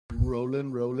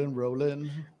Rolling. Roll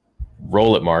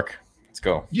it, Mark. Let's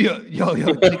go. Yo.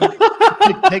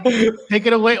 Take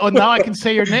it away. Oh, now I can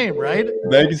say your name, right?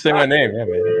 Now you can say my name. Yeah,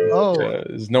 man. Oh.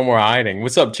 There's no more hiding.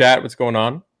 What's up, chat? What's going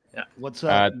on? Yeah. What's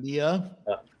up, Mia?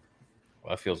 Well,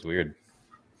 that feels weird.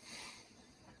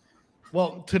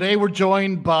 Well, today we're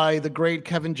joined by the great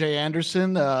Kevin J.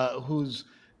 Anderson, who's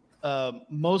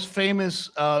most famous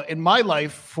in my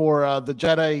life for the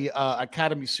Jedi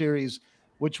Academy series,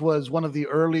 which was one of the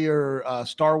earlier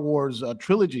Star Wars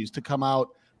trilogies to come out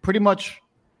pretty much.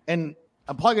 And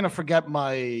I'm probably going to forget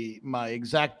my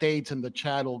exact dates and the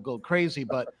chat will go crazy,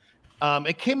 but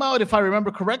it came out, if I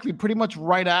remember correctly, pretty much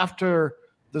right after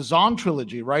the Zahn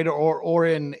trilogy, right? Or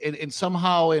in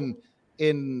somehow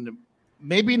in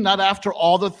maybe not after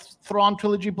all the Thrawn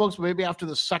trilogy books, but maybe after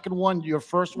the second one. Your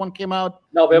first one came out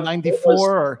in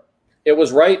 94? It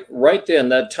was right then.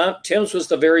 That Tim's was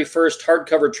the very first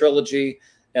hardcover trilogy,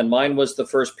 and mine was the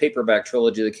first paperback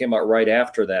trilogy that came out right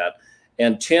after that.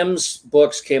 And Tim's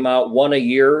books came out one a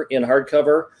year in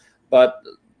hardcover, but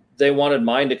they wanted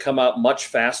mine to come out much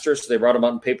faster, so they brought them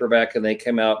out in paperback, and they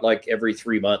came out like every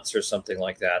 3 months or something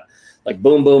like that. Like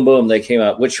boom, boom, boom, they came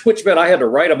out, which meant I had to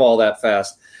write them all that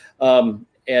fast. And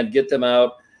get them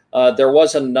out. There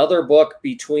was another book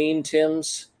between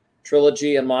Tim's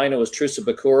trilogy and mine. It was Truce of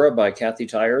Bakura by Kathy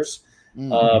Tyers.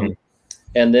 And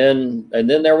then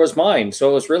there was mine.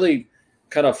 So it was really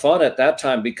kind of fun at that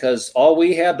time because all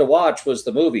we had to watch was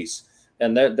the movies.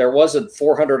 And there wasn't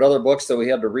 400 other books that we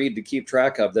had to read to keep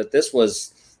track of. That this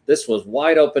was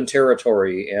wide open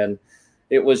territory. And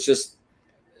it was just,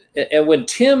 and when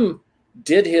Tim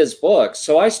did his book,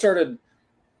 so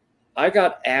I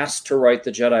got asked to write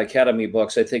the Jedi Academy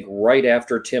books, I think, right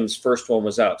after Tim's first one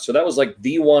was out. So that was like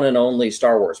the one and only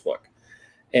Star Wars book.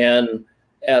 And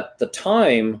at the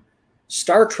time,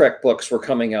 Star Trek books were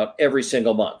coming out every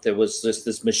single month. It was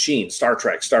this machine, Star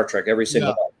Trek, every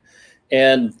single month.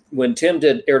 And when Tim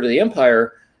did Heir to the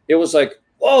Empire, it was like,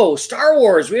 whoa, Star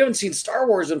Wars. We haven't seen Star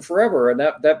Wars in forever. And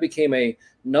that became a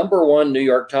 #1 New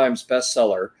York Times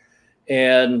bestseller.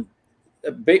 And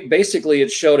basically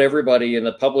it showed everybody, and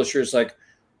the publishers like,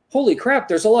 holy crap,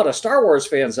 there's a lot of Star Wars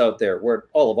fans out there, where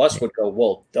all of us would go,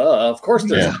 well, duh, of course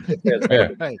there's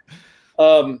fans.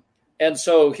 And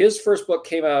so his first book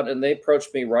came out, and they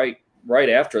approached me right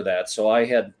after that. So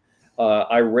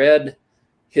I read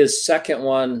his second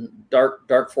one,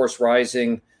 Dark Force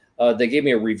Rising. They gave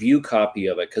me a review copy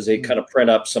of it because they kind of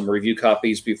print up some review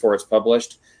copies before it's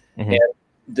published. And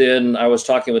then I was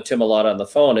talking with Tim a lot on the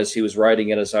phone as he was writing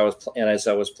it, as I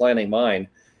was planning mine,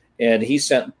 and he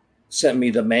sent me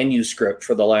the manuscript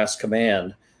for The Last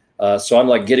Command. So I'm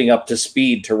like getting up to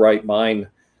speed to write mine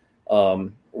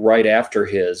right after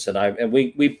his, and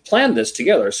we planned this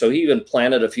together. So he even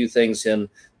planted a few things in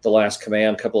The Last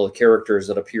Command, a couple of characters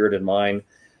that appeared in mine,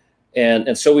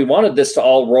 and so we wanted this to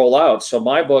all roll out. So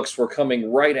my books were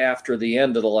coming right after the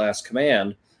end of The Last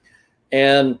Command,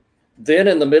 and then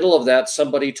in the middle of that,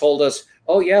 somebody told us,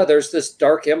 oh, yeah, there's this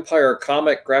Dark Empire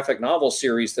comic graphic novel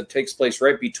series that takes place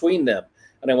right between them.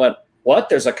 And I went, what?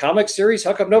 There's a comic series?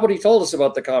 How come nobody told us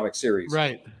about the comic series?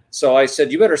 Right. So I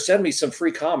said, you better send me some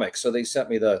free comics. So they sent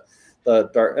me the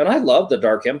Dark. And I love the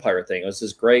Dark Empire thing. It was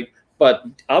just great, but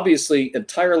obviously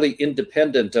entirely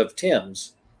independent of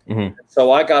Tim's.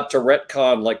 So I got to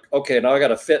retcon, like, okay, now I got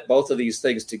to fit both of these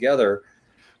things together.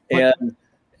 And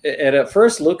at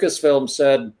first Lucasfilm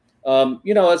said,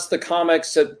 it's the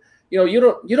comics that,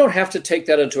 you don't have to take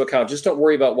that into account. Just don't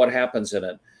worry about what happens in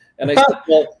it. And I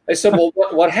said, well,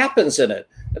 what happens in it?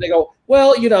 And they go,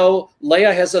 well,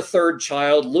 Leia has a third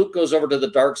child. Luke goes over to the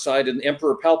dark side, and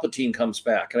Emperor Palpatine comes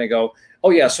back. And I go,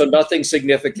 oh yeah, so nothing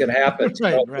significant happens.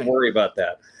 Don't worry about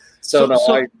that. So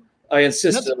I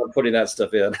insisted on putting that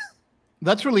stuff in.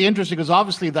 That's really interesting because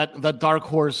obviously that Dark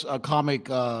Horse comic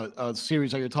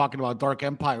series that you're talking about, Dark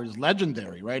Empire, is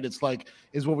legendary, right? It's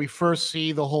where we first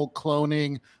see the whole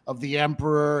cloning of the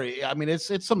Emperor. I mean,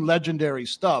 it's some legendary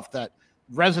stuff that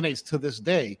resonates to this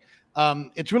day.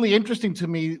 It's really interesting to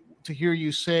me to hear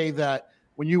you say that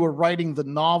when you were writing the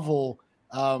novel,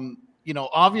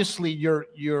 obviously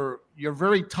you're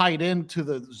very tied into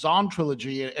the Zahn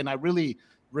trilogy, and I really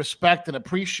respect and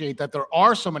appreciate that there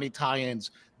are so many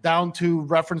tie-ins down to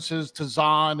references to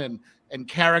Zahn and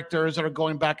characters that are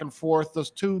going back and forth.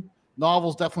 Those two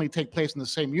novels definitely take place in the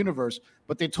same universe,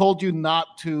 but they told you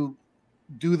not to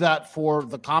do that for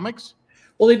the comics?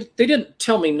 Well, they didn't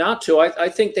tell me not to. I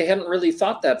think they hadn't really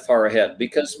thought that far ahead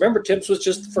because remember, Tim's was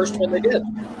just the first one they did.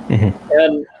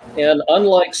 And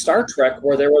unlike Star Trek,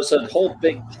 where there was a whole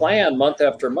big plan month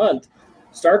after month,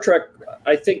 Star Trek,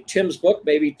 I think Tim's book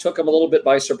maybe took him a little bit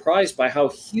by surprise by how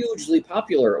hugely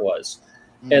popular it was.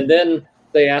 And then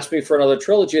they asked me for another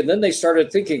trilogy, and then they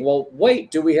started thinking, well,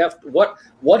 wait, do we have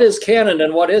what is canon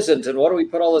and what isn't, and what do we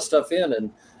put all this stuff in?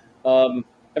 And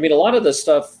I mean, a lot of this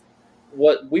stuff,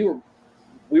 what we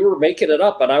were making it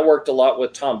up, and I worked a lot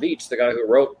with Tom Veitch, the guy who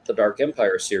wrote the Dark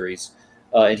Empire series,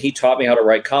 and he taught me how to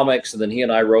write comics, and then he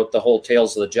and I wrote the whole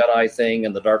Tales of the Jedi thing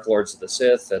and the Dark Lords of the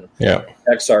Sith and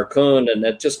Exar Kun, and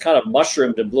it just kind of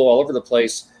mushroomed and blew all over the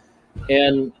place.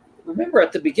 And remember,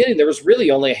 at the beginning, there was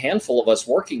really only a handful of us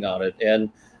working on it, and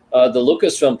the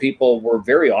Lucasfilm people were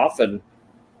very often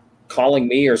calling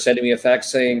me or sending me a fax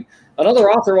saying, another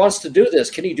author wants to do this.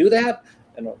 Can you do that?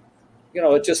 And, you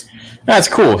know, it just... That's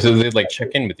cool. So they'd like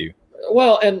check in with you.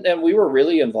 Well, and we were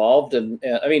really involved. And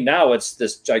I mean, now it's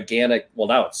this gigantic, well,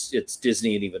 now it's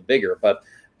Disney and even bigger. But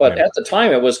at the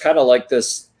time, it was kind of like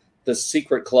this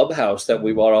secret clubhouse that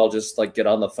we would all just like get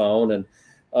on the phone. And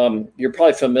you're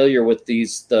probably familiar with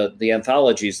the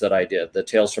anthologies that I did, the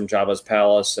Tales from Jabba's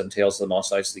Palace and Tales of the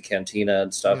Mos Eisley Cantina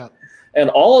and stuff. Yeah. And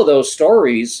all of those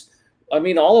stories, I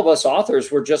mean, all of us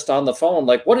authors were just on the phone,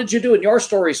 like, what did you do in your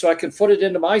story so I can put it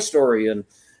into my story? And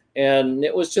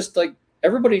it was just like,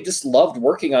 everybody just loved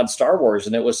working on Star Wars,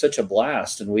 and it was such a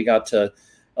blast. And we got to,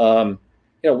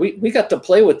 we got to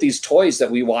play with these toys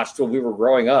that we watched when we were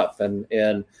growing up. And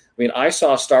I mean, I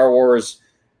saw Star Wars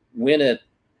when it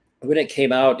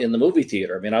came out in the movie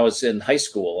theater. I mean, I was in high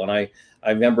school, and I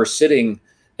remember sitting,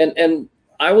 and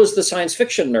I was the science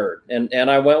fiction nerd, and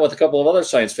I went with a couple of other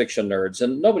science fiction nerds,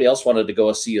 and nobody else wanted to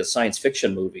go see a science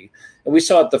fiction movie. And we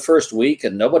saw it the first week,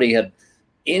 and nobody had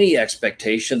any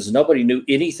expectations. Nobody knew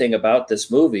anything about this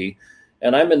movie.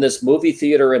 And I'm in this movie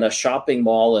theater in a shopping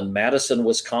mall in Madison,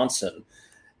 Wisconsin.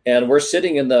 And we're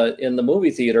sitting in the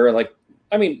movie theater. Like,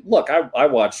 I mean, look, I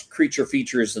watched creature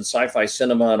features and sci-fi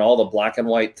cinema and all the black and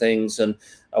white things. And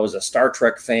I was a Star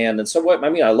Trek fan. And so what, I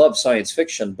mean, I love science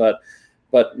fiction, but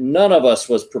none of us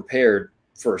was prepared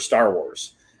for Star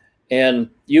Wars. And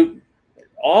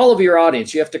all of your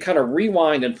audience, you have to kind of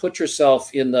rewind and put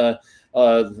yourself in the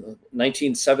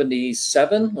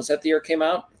 1977, was that the year it came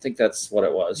out? I think that's what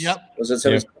it was. Yep. Was it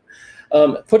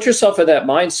 77? Put yourself in that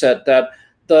mindset that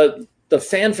the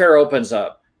fanfare opens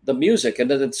up, the music,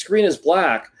 and then the screen is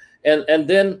black, and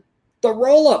then the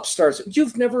roll-up starts.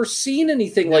 You've never seen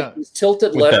anything like these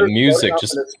tilted with letters. That music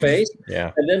just in space.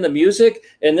 Yeah. And then the music,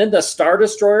 and then the Star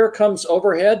Destroyer comes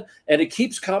overhead, and it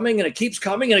keeps coming, and it keeps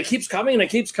coming, and it keeps coming, and it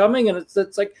keeps coming, and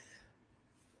it's like,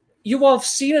 you all have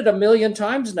seen it a million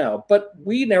times now, but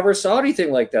we never saw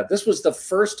anything like that. This was the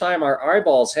first time our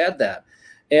eyeballs had that.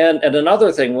 And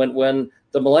another thing, when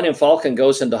the Millennium Falcon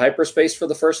goes into hyperspace for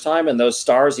the first time and those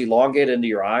stars elongate into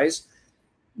your eyes,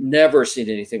 never seen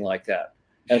anything like that.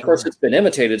 And of course, it's been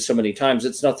imitated so many times,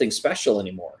 it's nothing special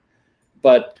anymore.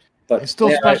 But it's still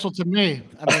special to me.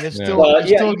 I mean, it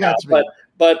still gets me.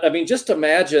 But I mean, just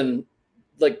imagine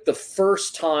like the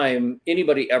first time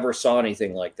anybody ever saw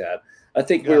anything like that. I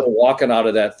think we were walking out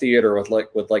of that theater with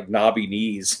knobby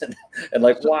knees and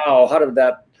like, wow, how did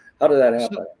that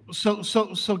happen?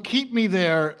 So keep me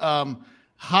there.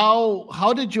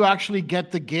 How did you actually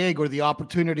get the gig or the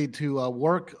opportunity to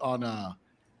work on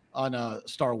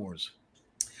Star Wars?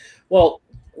 Well,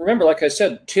 remember, like I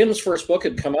said, Tim's first book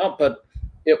had come out, but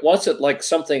it wasn't like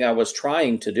something I was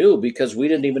trying to do because we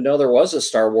didn't even know there was a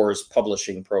Star Wars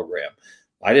publishing program.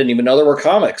 I didn't even know there were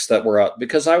comics that were out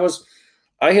because I was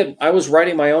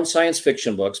writing my own science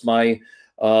fiction books. I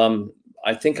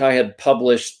think I had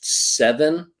published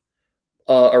 7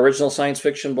 original science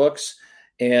fiction books,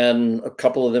 and a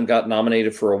couple of them got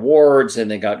nominated for awards,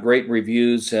 and they got great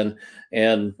reviews. And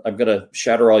I'm going to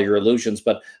shatter all your illusions,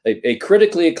 but a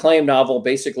critically acclaimed novel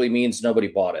basically means nobody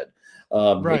bought it.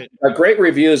 Right. Great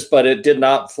reviews, but it did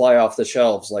not fly off the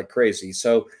shelves like crazy.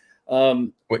 So,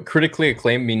 what critically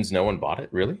acclaimed means no one bought it,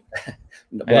 really?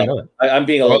 Well, I'm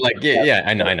being a little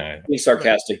I know. Being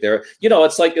sarcastic there. You know,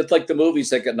 it's like the movies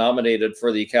that get nominated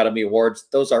for the Academy Awards.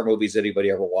 Those aren't movies anybody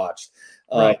ever watched.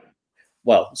 Right.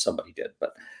 Well, somebody did,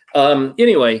 but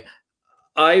anyway,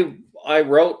 I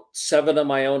wrote 7 of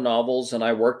my own novels, and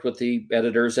I worked with the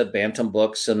editors at Bantam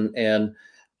Books, and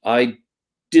I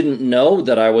didn't know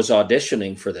that I was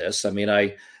auditioning for this. I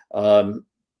mean,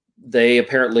 they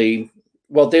apparently.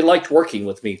 Well, they liked working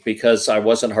with me because I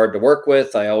wasn't hard to work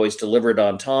with. I always delivered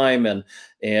on time, and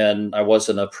I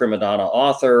wasn't a prima donna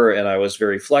author, and I was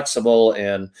very flexible,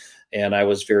 and I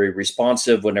was very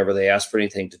responsive whenever they asked for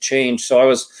anything to change. So I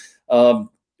was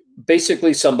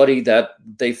basically somebody that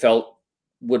they felt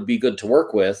would be good to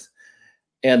work with,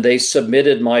 and they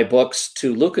submitted my books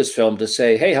to Lucasfilm to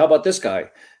say, hey, how about this guy?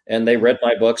 And they read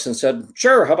my books and said,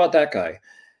 sure, how about that guy?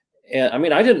 And I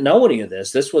mean, I didn't know any of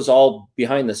this. This was all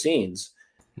behind the scenes.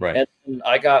 Right. And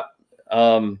I got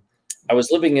I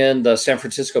was living in the San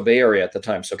Francisco Bay Area at the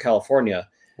time, so California.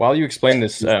 While you explain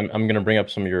this, I'm going to bring up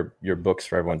some of your books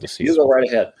for everyone to see. You go right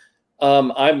ahead.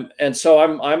 I'm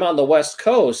on the West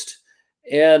Coast,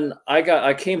 and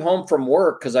I came home from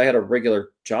work because I had a regular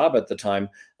job at the time.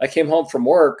 I came home from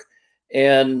work,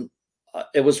 and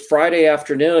it was Friday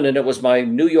afternoon, and it was my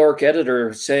New York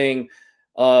editor saying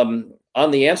on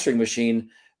the answering machine,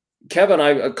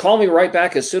 Kevin, call me right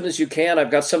back as soon as you can. I've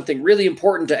got something really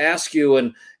important to ask you,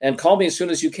 and call me as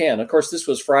soon as you can. Of course, this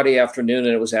was Friday afternoon,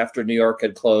 and it was after New York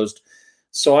had closed.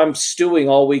 So I'm stewing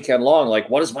all weekend long.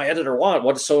 Like, what does my editor want?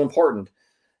 What is so important?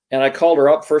 And I called her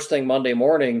up first thing Monday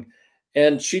morning,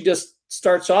 and she just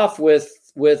starts off with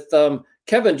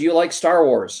Kevin, do you like Star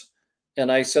Wars?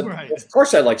 And I said, right. Of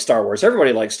course I like Star Wars.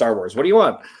 Everybody likes Star Wars. What do you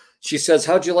want? She says,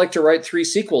 how'd you like to write 3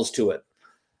 sequels to it?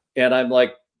 And I'm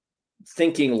like,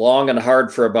 thinking long and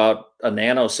hard for about a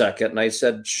nanosecond. And I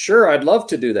said, sure, I'd love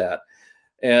to do that.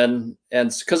 And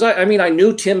because I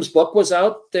knew Tim's book was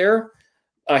out there.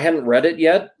 I hadn't read it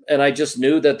yet. And I just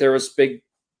knew that there was a big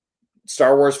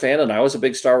Star Wars fan, and I was a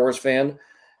big Star Wars fan.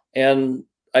 And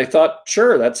I thought,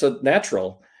 sure, that's a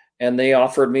natural. And they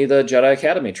offered me the Jedi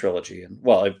Academy trilogy. And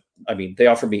well, they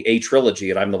offered me a trilogy,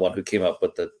 and I'm the one who came up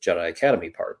with the Jedi Academy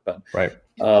part. But right.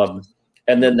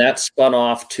 And then that spun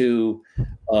off to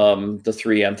the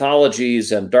 3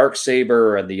 anthologies and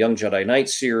Darksaber and the Young Jedi Knight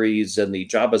series and the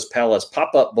Jabba's Palace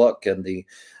pop-up book and the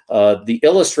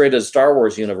illustrated Star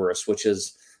Wars universe, which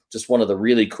is just one of the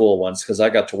really cool ones because I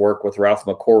got to work with Ralph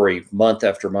McQuarrie month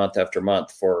after month after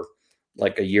month for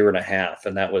like a year and a half.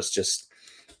 And that was just,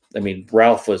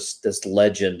 Ralph was this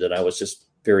legend, and I was just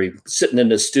sitting in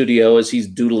his studio as he's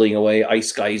doodling away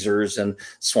ice geysers and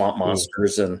swamp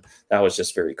monsters. And that was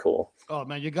just very cool. Oh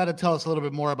man, you got to tell us a little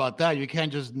bit more about that. You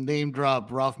can't just name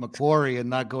drop Ralph McQuarrie and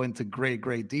not go into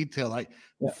great detail.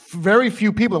 Very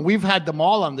few people, and we've had them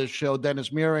all on this show, Dennis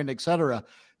Murin, etc.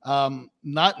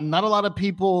 Not a lot of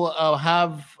people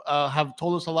have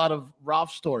told us a lot of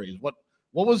Ralph stories. What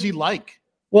was he like?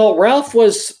 Well, Ralph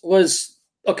was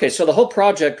okay. So the whole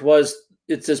project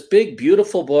it's this big,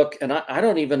 beautiful book, and I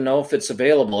don't even know if it's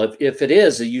available. If it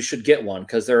is, you should get one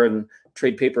because they're in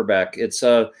trade paperback. It's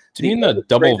do you mean the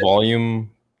double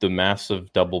volume, the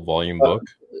massive double volume book?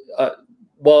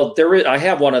 Well, there is. I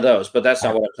have one of those, but that's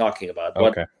not what I'm talking about.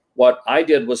 Okay. What I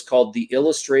did was called the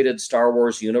Illustrated Star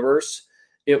Wars Universe.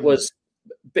 It was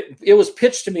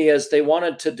pitched to me as they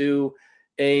wanted to do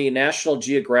a National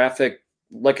Geographic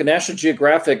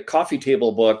coffee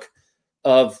table book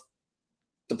of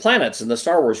the planets in the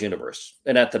Star Wars universe.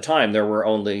 And at the time, there were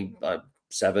only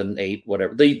 7, 8,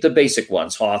 whatever, the basic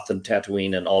ones, Hoth and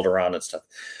Tatooine and Alderaan and stuff.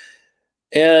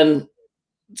 And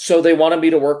so they wanted me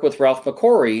to work with Ralph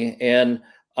McQuarrie, and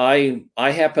I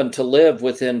happened to live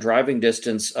within driving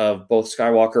distance of both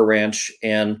Skywalker Ranch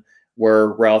and where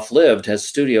Ralph lived. His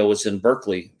studio was in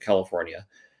Berkeley, California.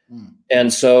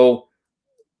 And so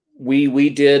we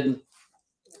did,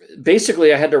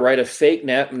 basically I had to write a fake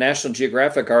National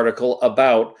Geographic article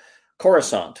about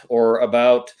Coruscant or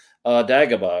about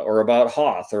Dagobah or about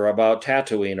Hoth or about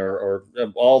Tatooine or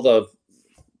all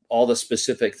the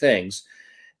specific things.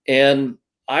 And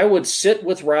I would sit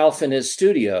with Ralph in his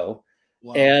studio.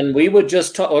 Wow. And we would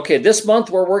just talk, okay, this month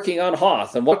we're working on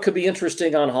Hoth and what could be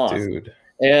interesting on Hoth. Dude.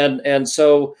 And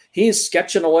so he's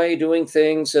sketching away, doing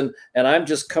things, and I'm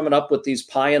just coming up with these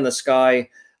pie in the sky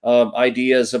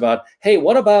ideas about, hey,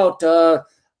 what about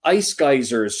ice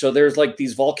geysers? So there's like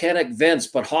these volcanic vents,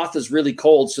 but Hoth is really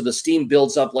cold, so the steam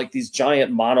builds up like these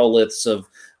giant monoliths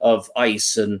of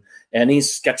ice, and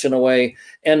he's sketching away.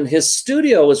 And his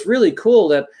studio was really cool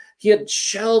that he had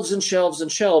shelves and shelves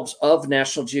and shelves of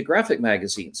National Geographic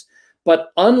magazines.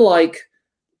 But unlike,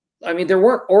 they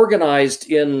weren't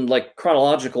organized in like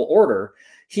chronological order.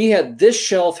 This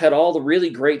shelf had all the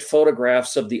really great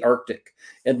photographs of the Arctic.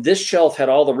 And this shelf had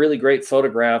all the really great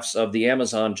photographs of the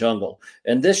Amazon jungle.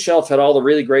 And this shelf had all the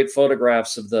really great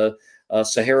photographs of the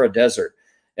Sahara Desert.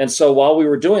 And so while we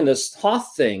were doing this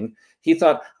Hoth thing, he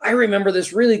thought, I remember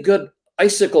this really good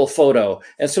icicle photo.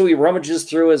 And so he rummages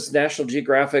through his National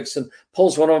Geographics and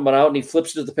pulls one of them out, and he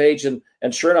flips to the page. And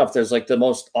sure enough, there's like the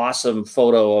most awesome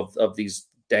photo of these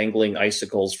dangling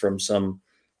icicles from some,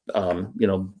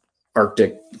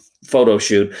 Arctic photo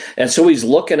shoot. And so he's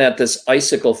looking at this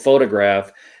icicle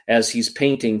photograph as he's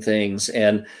painting things.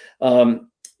 And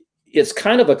it's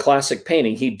kind of a classic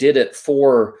painting. He did it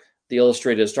for the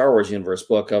Illustrated Star Wars Universe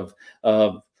book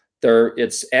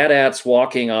it's AT-ATs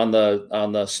walking on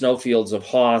the snowfields of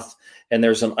Hoth, and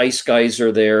there's an ice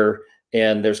geyser there,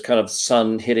 and there's kind of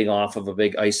sun hitting off of a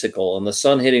big icicle. And the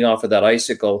sun hitting off of that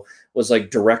icicle was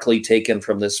like directly taken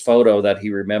from this photo that he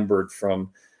remembered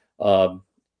from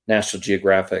National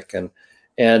Geographic,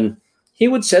 and he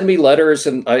would send me letters,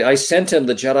 and I sent him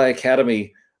the Jedi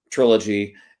Academy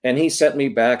trilogy, and he sent me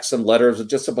back some letters with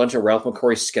just a bunch of Ralph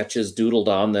McQuarrie sketches doodled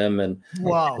on them. And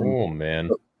wow, oh man,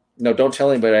 no, don't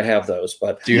tell anybody I have those.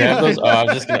 But do you have those? Oh, I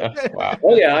was just gonna. Wow.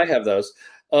 Oh yeah, I have those.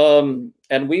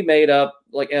 And we made up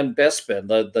and Bespin,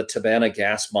 the Tabana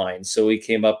gas mine. So we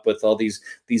came up with all these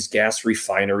gas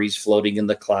refineries floating in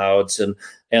the clouds,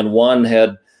 and one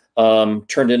had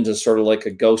turned into sort of like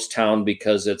a ghost town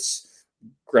because its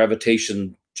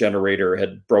gravitation generator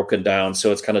had broken down,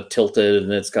 so it's kind of tilted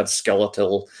and it's got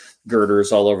skeletal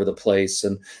girders all over the place.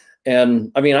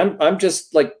 And I mean, I'm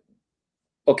just like,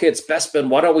 okay, it's Bespin,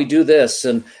 why don't we do this?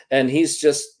 And he's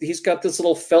got this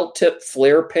little felt tip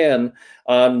flare pen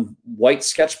on white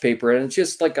sketch paper, and it's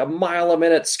just like a mile a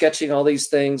minute sketching all these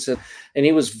things. And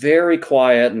he was very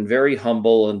quiet and very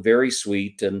humble and very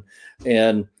sweet, and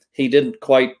he didn't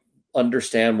quite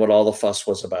understand what all the fuss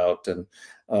was about. And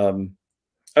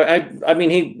I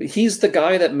mean, he's the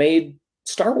guy that made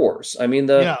Star Wars. I mean,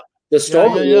 the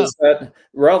story is that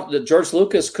George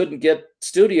Lucas couldn't get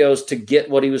studios to get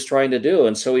what he was trying to do,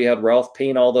 and so he had Ralph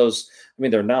paint all those. I mean,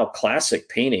 they're now classic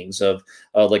paintings of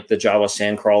like the Jawa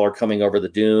sandcrawler coming over the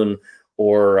dune,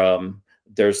 or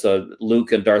there's the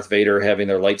Luke and Darth Vader having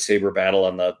their lightsaber battle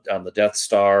on the Death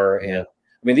Star. And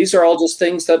I mean, these are all just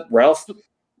things that Ralph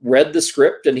read the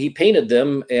script and he painted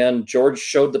them, and George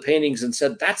showed the paintings and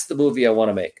said, "That's the movie I want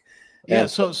to make." Yeah.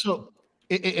 So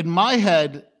in my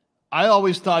head, I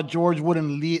always thought George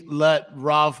wouldn't let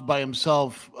Ralph by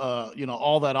himself,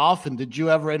 all that often. Did you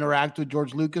ever interact with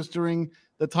George Lucas during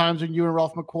the times when you and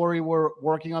Ralph McQuarrie were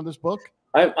working on this book?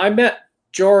 I met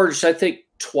George, I think,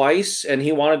 twice, and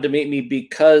he wanted to meet me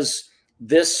because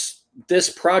this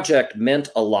project meant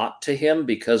a lot to him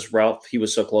because he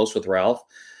was so close with Ralph.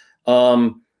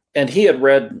 And he had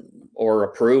read or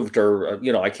approved, or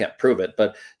I can't prove it,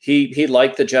 but he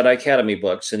liked the Jedi Academy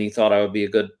books, and he thought I would be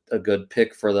a good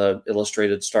pick for the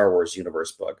illustrated Star Wars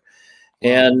universe book.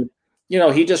 And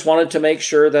he just wanted to make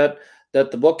sure that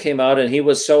the book came out, and he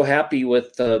was so happy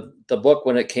with the book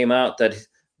when it came out that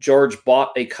George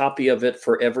bought a copy of it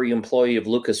for every employee of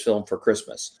Lucasfilm for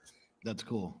Christmas. That's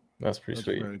cool. That's pretty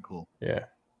sweet. Very cool. Yeah.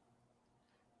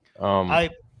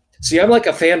 See, I'm like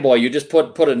a fanboy. You just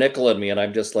put a nickel in me, and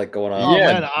I'm just like going on. Oh,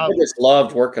 man, I just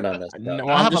loved working on this. No,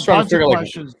 I'm just trying to figure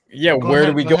where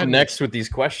do we go next with these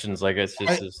questions? Like, it's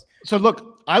just. So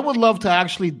look, I would love to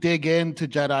actually dig into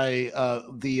Jedi,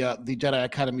 the Jedi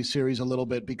Academy series a little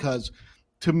bit, because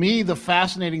to me, the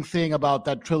fascinating thing about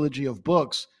that trilogy of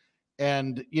books,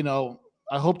 and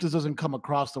I hope this doesn't come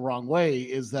across the wrong way,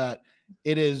 is that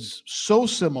it is so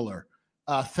similar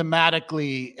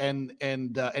thematically and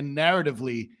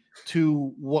narratively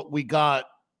to what we got,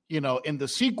 in the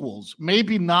sequels.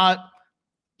 Maybe not,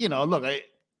 look,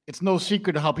 it's no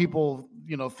secret how people,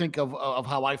 think of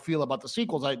how I feel about the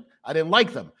sequels. I didn't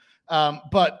like them.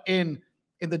 But in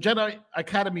the Jedi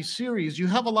Academy series, you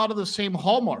have a lot of the same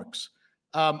hallmarks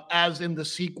as in the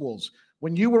sequels.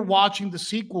 When you were watching the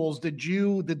sequels, did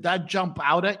that jump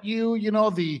out at you?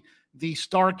 The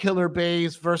Star Killer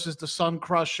base versus the Sun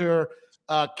Crusher,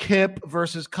 Kip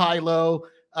versus Kylo.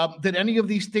 Did any of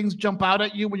these things jump out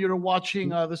at you when you were watching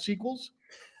the sequels?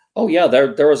 Oh yeah,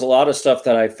 there was a lot of stuff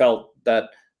that I felt that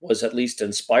was at least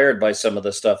inspired by some of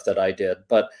the stuff that I did.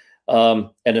 But and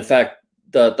in fact,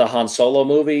 the Han Solo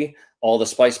movie, all the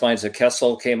spice mines of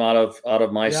Kessel came out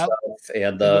of my stuff,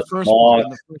 and the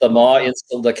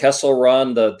Kessel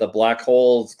run, the black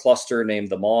hole cluster named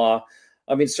the Maw.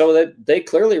 I mean, so that they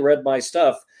clearly read my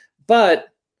stuff, but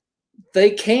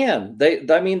they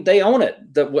own it.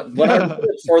 When I wrote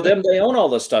it for them, they own all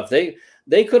the stuff. They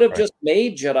could have just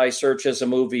made Jedi Search as a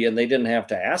movie, and they didn't have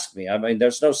to ask me. I mean,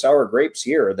 there's no sour grapes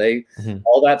here.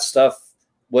 All that stuff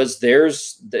was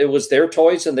theirs. It was their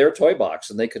toys in their toy box,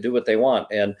 and they could do what they want.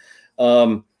 And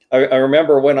I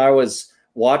remember when I was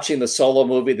watching the Solo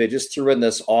movie, they just threw in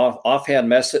this offhand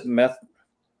mention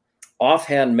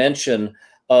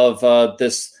of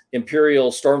this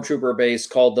Imperial stormtrooper base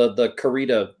called the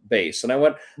Karita base, and I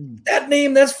went,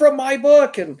 that's from my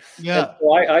book. And so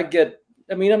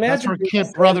imagine that's where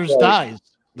Kip Brothers dies.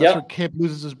 That's where Kip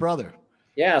loses his brother.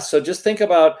 Yeah, so just think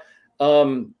about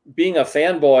being a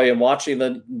fanboy and watching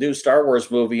the new Star Wars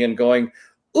movie and going,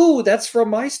 "Ooh, that's from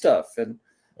my stuff." And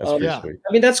that's sweet.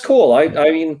 I mean, that's cool. I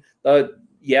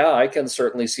can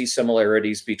certainly see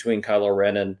similarities between Kylo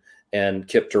Ren and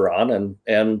Kip Duran,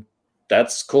 and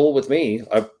that's cool with me.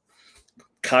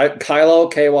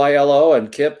 Kylo, Kylo,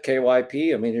 and Kip,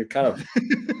 Kyp. I mean, you're kind of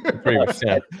pretty much,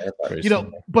 yeah.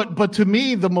 But to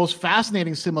me, the most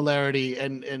fascinating similarity,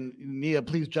 and Nia,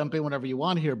 please jump in whenever you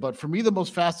want here. But for me, the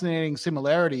most fascinating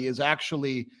similarity is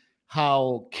actually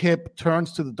how Kip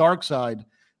turns to the dark side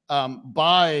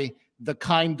by the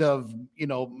kind of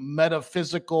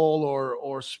metaphysical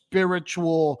or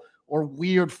spiritual or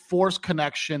weird force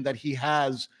connection that he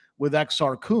has with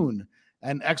Exar Kun.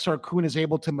 And Exar Kun is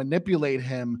able to manipulate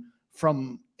him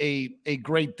from a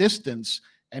great distance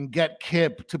and get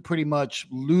Kip to pretty much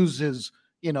lose his,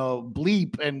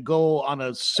 bleep and go on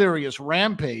a serious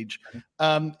rampage,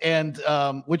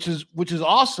 which is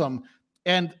awesome.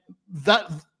 And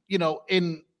that,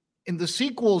 in the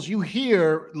sequels, you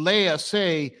hear Leia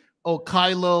say, "Oh,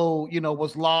 Kylo,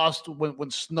 was lost when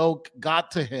Snoke got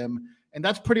to him," and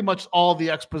that's pretty much all the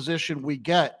exposition we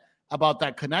get about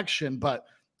that connection. But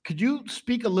could you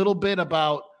speak a little bit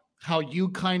about how you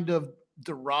kind of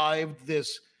derived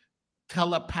this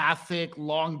telepathic,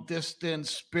 long-distance,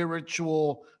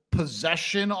 spiritual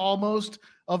possession almost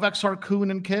of Exar Kun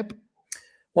and Kip?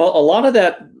 Well, a lot of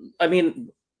that, I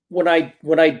mean, when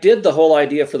I did the whole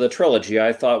idea for the trilogy,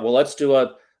 I thought, well, let's do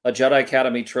a Jedi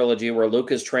Academy trilogy where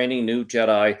Luke is training new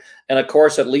Jedi. And of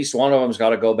course, at least one of them's got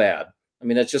to go bad. I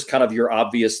mean, it's just kind of your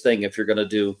obvious thing if you're going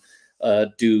to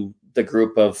do the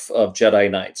group of Jedi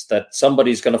Knights, that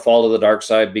somebody's going to fall to the dark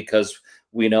side, because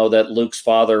we know that Luke's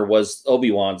father was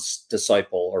Obi-Wan's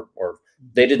disciple, or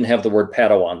they didn't have the word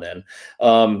Padawan then.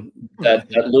 That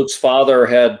Luke's father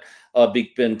had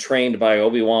been trained by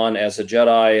Obi-Wan as a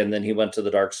Jedi, and then he went to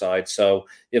the dark side. So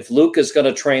if Luke is going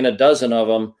to train a dozen of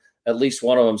them, at least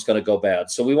one of them is going to go bad.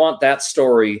 So we want that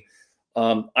story.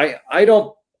 I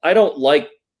don't like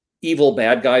evil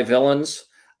bad guy villains.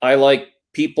 I like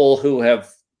people who have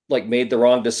made the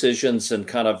wrong decisions and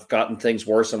kind of gotten things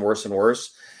worse and worse and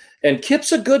worse. And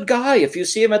Kip's a good guy. If you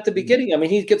see him at the beginning, I mean,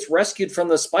 he gets rescued from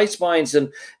the spice mines,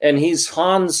 and he's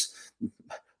Han's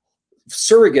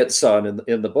surrogate son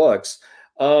in the books.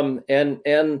 And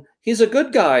he's a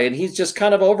good guy, and he's just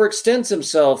kind of overextends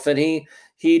himself, and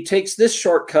he takes this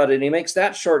shortcut and he makes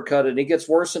that shortcut, and he gets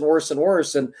worse and worse and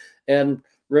worse. And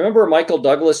remember Michael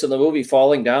Douglas in the movie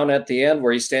Falling Down at the end,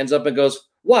 where he stands up and goes,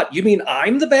 "What, you mean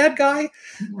I'm the bad guy?"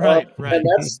 Right. And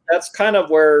that's kind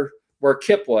of where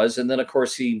Kip was. And then of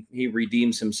course he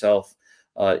redeems himself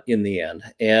in the end.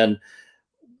 And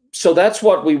so that's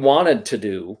what we wanted to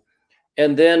do.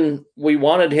 And then we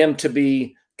wanted him to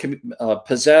be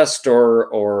possessed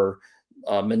or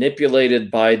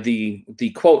manipulated by the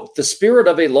quote, "the spirit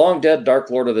of a long dead Dark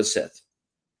Lord of the Sith."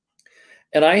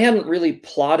 And I hadn't really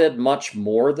plotted much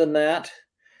more than that.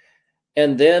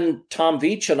 And then Tom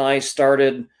Veitch and I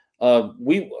started,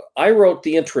 I wrote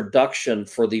the introduction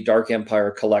for the Dark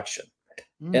Empire collection.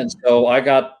 And so I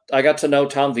got to know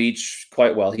Tom Veitch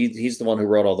quite well. He's the one who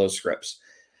wrote all those scripts.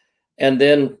 And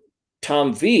then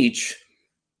Tom Veitch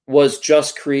was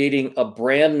just creating a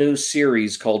brand new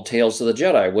series called Tales of the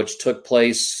Jedi, which took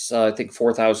place, I think,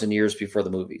 4,000 years before the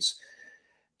movies.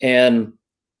 And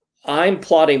I'm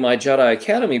plotting my Jedi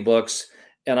Academy books,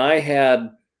 and I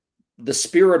had the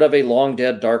spirit of a long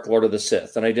dead Dark Lord of the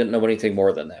Sith, and I didn't know anything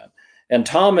more than that. And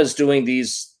Tom is doing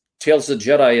these Tales of the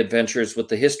Jedi adventures with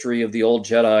the history of the old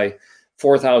Jedi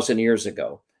 4,000 years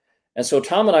ago. And so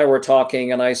Tom and I were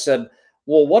talking, and I said,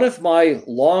 well, what if my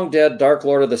long dead Dark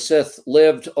Lord of the Sith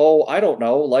lived, I don't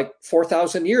know, like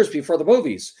 4,000 years before the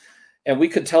movies, and we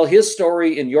could tell his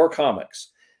story in your comics.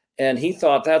 And he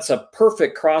thought that's a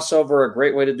perfect crossover, a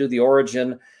great way to do the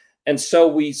origin. And so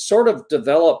we sort of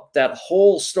developed that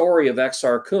whole story of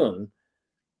Exar Kun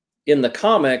in the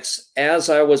comics as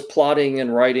I was plotting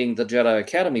and writing the Jedi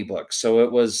Academy books. So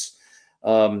it was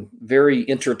very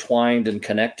intertwined and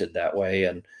connected that way.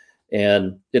 And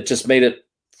it just made it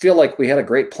feel like we had a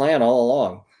great plan all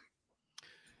along.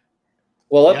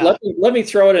 Well, let me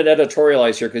throw in an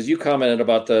editorialize here, because you commented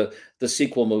about the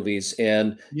sequel movies,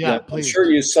 and I'm sure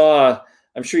you saw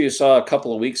a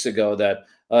couple of weeks ago that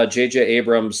J.J.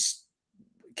 Abrams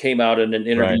came out in an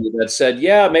interview that said,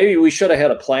 "Yeah, maybe we should have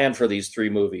had a plan for these 3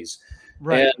 movies."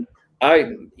 Right. And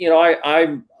I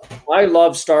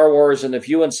love Star Wars, and if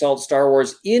you insult Star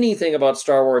Wars, anything about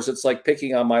Star Wars, it's like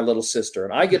picking on my little sister,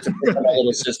 and I get to pick on my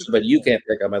little sister, but you can't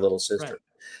pick on my little sister.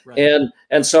 Right.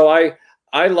 And so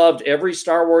I loved every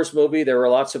Star Wars movie. There were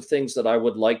lots of things that I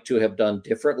would like to have done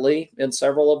differently in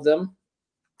several of them.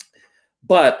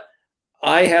 But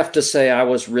I have to say I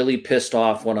was really pissed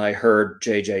off when I heard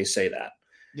JJ say that.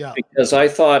 Yeah. Because I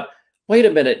thought, wait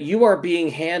a minute, you are being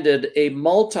handed a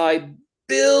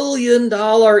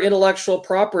multi-billion-dollar intellectual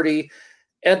property.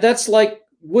 And that's like,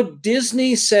 would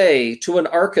Disney say to an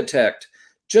architect,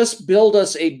 just build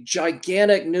us a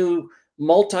gigantic new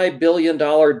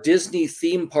multi-billion-dollar Disney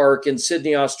theme park in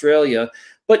Sydney, Australia.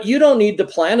 But you don't need to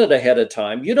plan it ahead of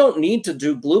time. You don't need to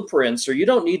do blueprints, or you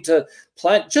don't need to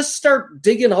plan. Just start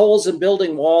digging holes and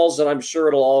building walls, and I'm sure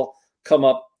it'll all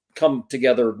come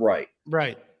together right.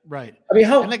 Right. I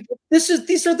mean,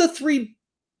 these are the three.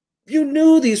 You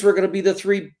knew these were going to be the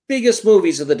three biggest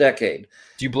movies of the decade.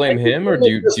 Do you blame him, or do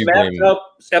you blame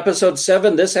episode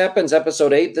 7? This happens.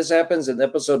 Episode 8. This happens. And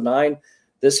episode 9.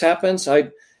 This happens.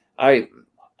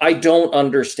 I don't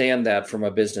understand that from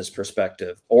a business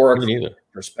perspective or a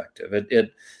perspective.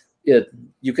 It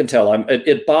you can tell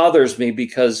it bothers me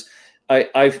because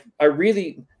I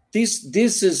really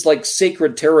this is like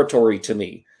sacred territory to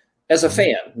me as a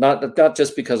fan, not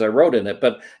just because I wrote in it,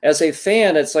 but as a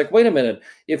fan, it's like, wait a minute,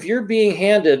 if you're being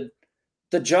handed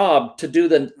the job to do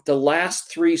the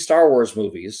last 3 Star Wars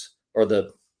movies or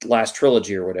the last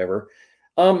trilogy or whatever,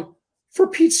 for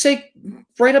Pete's sake,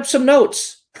 write up some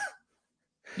notes.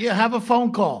 Yeah, have a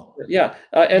phone call. Yeah,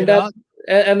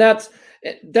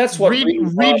 that's what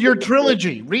read your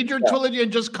trilogy. Read your trilogy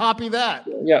and just copy that.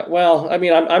 Yeah, well, I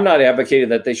mean, I'm not advocating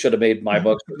that they should have made my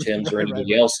books or Tim's or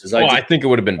anybody else's. I think it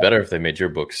would have been better if they made your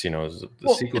books. As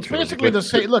the sequel. It's basically the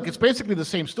same. Look, it's basically the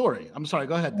same story. I'm sorry.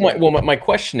 Go ahead. My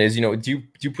question is, do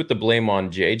you put the blame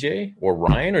on JJ or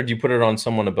Ryan, or do you put it on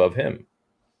someone above him?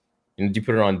 Do you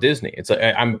put it on Disney? It's like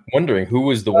I'm wondering who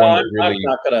was the one that really.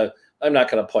 I'm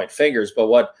not gonna point fingers,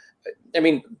 but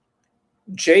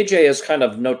JJ is kind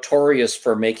of notorious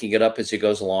for making it up as he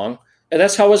goes along, and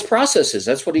that's how his process is.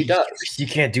 That's what he does. You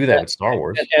can't do that with Star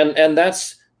Wars, and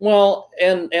that's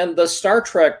and the Star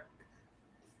Trek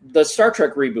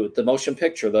reboot, the motion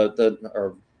picture,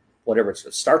 or whatever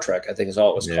it's Star Trek, I think is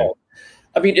all it was called.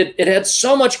 I mean, it had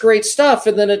so much great stuff,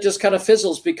 and then it just kind of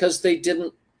fizzles because they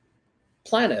didn't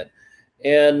plan it,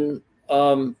 and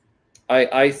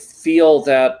I feel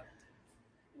that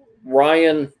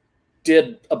Ryan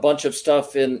did a bunch of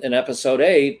stuff in episode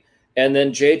 8, and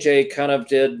then JJ kind of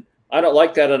did, I don't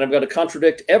like that, and I'm going to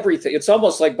contradict everything. It's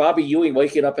almost like Bobby Ewing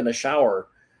waking up in a shower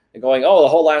and going, "Oh, the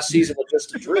whole last season was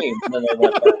just a dream." And then they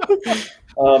went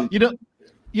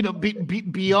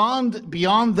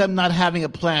beyond them not having a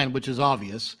plan, which is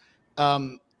obvious.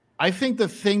 I think the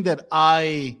thing that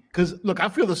because look, I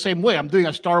feel the same way. I'm doing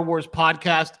a Star Wars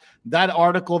podcast. That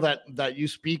article that you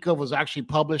speak of was actually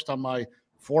published on my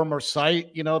former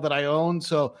site, that I own.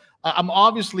 So I'm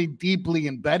obviously deeply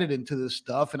embedded into this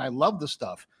stuff, and I love the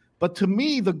stuff. But to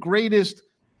me, the greatest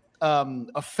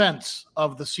offense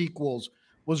of the sequels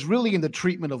was really in the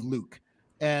treatment of Luke.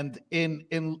 And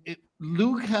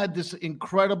Luke had this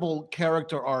incredible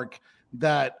character arc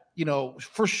that,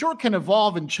 for sure can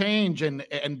evolve and change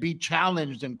and be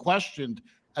challenged and questioned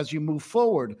as you move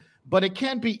forward, but it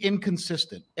can't be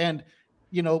inconsistent. And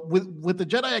with the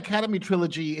Jedi Academy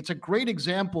trilogy, it's a great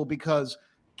example because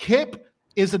Kip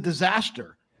is a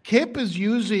disaster. Kip is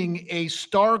using a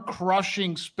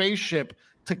star-crushing spaceship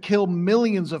to kill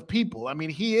millions of people. I mean,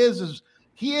 he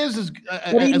means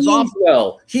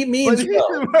well.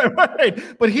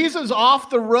 Right. But he's as off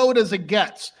the road as it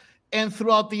gets. And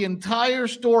throughout the entire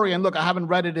story, and look, I haven't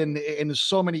read it in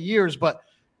so many years, but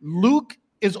Luke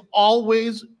is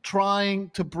always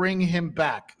trying to bring him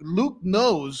back. Luke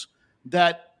knows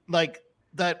that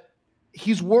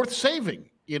he's worth saving,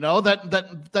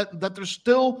 that there's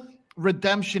still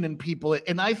redemption in people.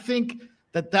 And I think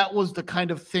that was the kind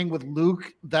of thing with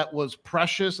Luke that was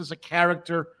precious as a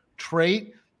character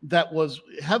trait that was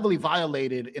heavily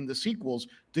violated in the sequels.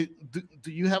 Do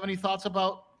you have any thoughts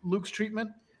about Luke's treatment?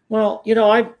 Well,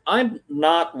 I'm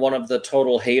not one of the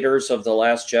total haters of The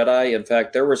Last Jedi. In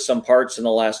fact, there were some parts in The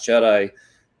Last Jedi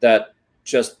that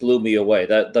just blew me away.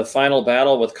 That the final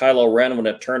battle with Kylo Ren, when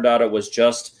it turned out it was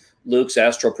just Luke's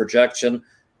astral projection,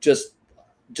 just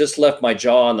left my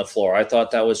jaw on the floor. I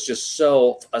thought that was just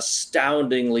so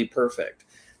astoundingly perfect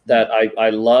that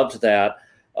I loved that.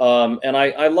 And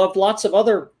I loved lots of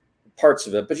other parts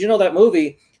of it. But that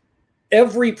movie,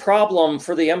 every problem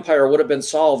for the Empire would have been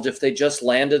solved if they just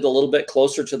landed a little bit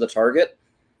closer to the target.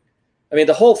 I mean,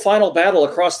 the whole final battle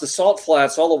across the salt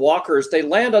flats, all the walkers, they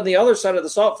land on the other side of the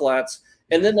salt flats,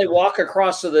 and then they walk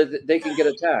across so that they can get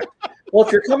attacked. Well,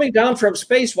 if you're coming down from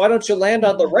space, why don't you land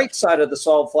on the right side of the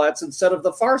salt flats instead of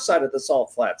the far side of the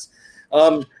salt flats?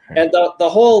 And the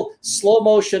whole slow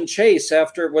motion chase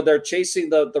when they're chasing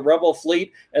the rebel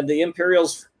fleet and the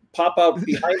Imperials pop out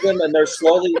behind them and they're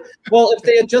slowly, well, if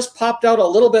they had just popped out a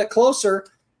little bit closer,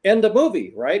 end of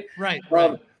movie, right? Right.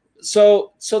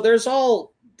 So there's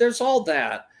all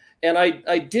that. And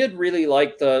I did really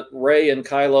like the Rey and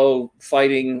Kylo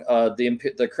fighting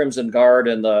the Crimson Guard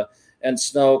and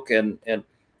Snoke, and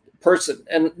person,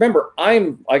 and remember, I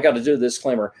got to do this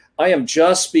disclaimer. I am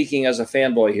just speaking as a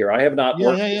fanboy here. I have not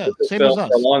worked with this film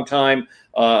for a long time.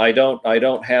 I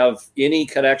don't have any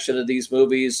connection to these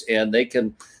movies, and they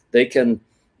can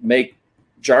make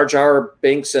Jar Jar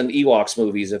Binks and Ewoks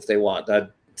movies if they want.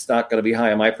 It's not going to be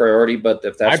high on my priority, but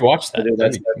if that's I'd watch that.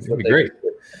 That'd be great.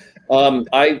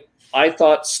 I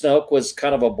thought Snoke was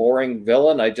kind of a boring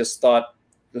villain. I just thought,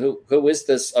 who is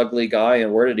this ugly guy,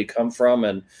 and where did he come from?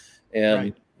 And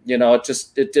right.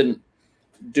 It didn't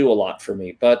do a lot for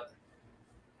me. But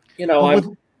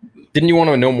didn't you want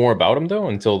to know more about him though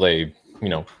until they,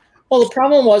 Well, the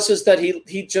problem is that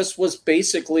he just was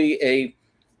basically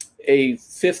a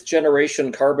fifth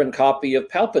generation carbon copy of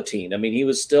Palpatine. I mean, he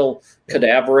was still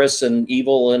cadaverous and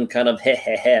evil and kind of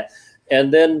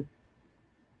and then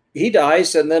he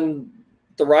dies, and then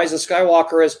the Rise of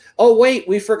Skywalker is, oh wait,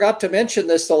 we forgot to mention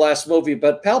this the last movie,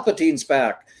 but Palpatine's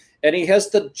back, and he has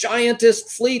the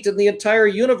giantest fleet in the entire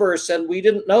universe, and we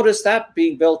didn't notice that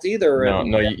being built either.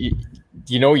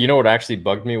 You know what actually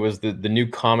bugged me was the new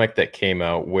comic that came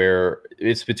out where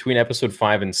it's between episode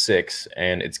 5 and 6,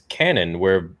 and it's canon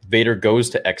where Vader goes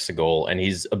to Exegol and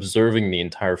he's observing the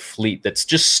entire fleet that's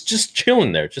just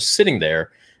chilling there, just sitting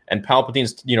there, and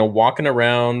Palpatine's walking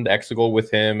around Exegol with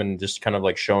him and just kind of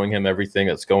like showing him everything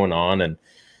that's going on, and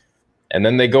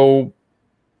then they go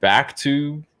back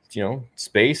to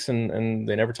space, and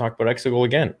they never talk about Exegol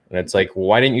again. And it's like,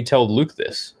 why didn't you tell Luke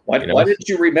this? Why didn't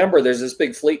you remember there's this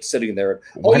big fleet sitting there?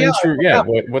 What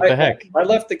the heck? I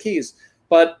left the keys.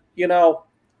 But,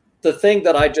 the thing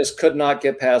that I just could not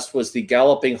get past was the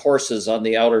galloping horses on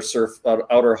the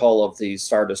outer hull of the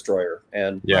Star Destroyer.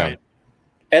 And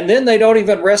and then they don't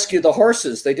even rescue the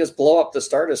horses. They just blow up the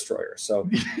Star Destroyer. So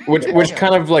which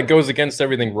kind of like goes against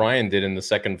everything Ryan did in the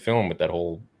second film with that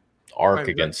whole arc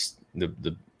against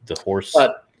the horse.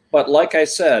 But like I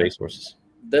said, space horses.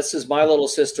 This is my little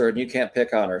sister, and you can't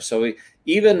pick on her. So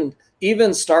even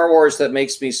Star Wars that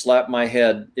makes me slap my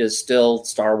head is still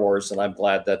Star Wars, and I'm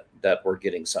glad that we're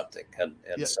getting something.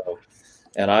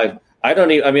 And I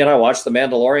don't even. I mean, I watch The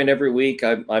Mandalorian every week.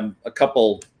 I'm a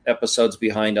couple episodes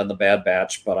behind on The Bad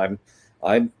Batch, but I'm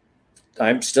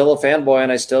still a fanboy,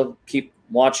 and I still keep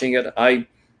watching it.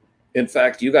 In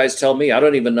fact, you guys tell me, I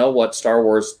don't even know what Star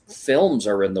Wars films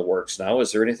are in the works now.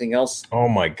 Is there anything else? Oh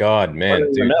my God,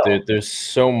 man. Dude, there's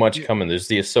so much coming. There's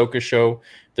the Ahsoka show.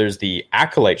 There's the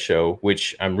Acolyte show,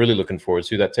 which I'm really looking forward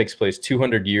to. That takes place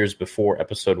 200 years before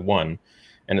episode 1.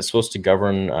 And it's supposed to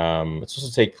govern, it's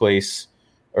supposed to take place,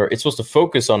 or it's supposed to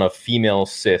focus on a female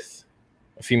Sith,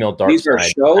 a female dark side. These are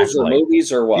shows or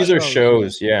movies or what? These are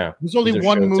shows, yeah. There's only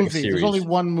one movie. There's only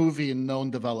one movie in known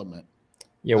development.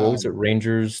 Yeah, what was it?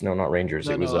 Rangers? No, not Rangers.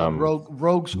 It was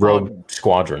Rogue Squadron. Rogue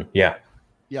Squadron. Yeah.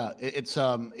 Yeah, it's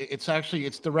actually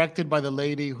directed by the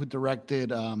lady who directed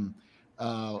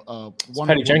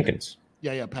Patty Jenkins.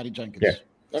 Yeah, Patty Jenkins.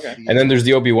 Yeah. Okay. And then there's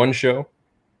the Obi-Wan show.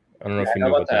 I don't know if you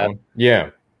know about that one. Yeah,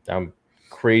 I'm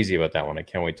crazy about that one. I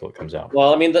can't wait till it comes out.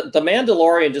 Well, I mean, the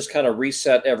Mandalorian just kind of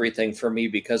reset everything for me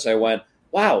because I went,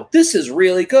 wow, this is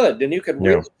really good, and you can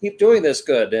really keep doing this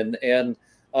good, and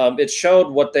it showed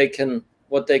what they can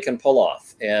pull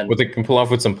off, and what they can pull off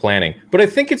with some planning. But I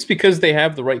think it's because they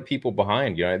have the right people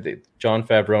behind. Jon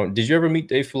Favreau. Did you ever meet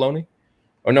Dave Filoni?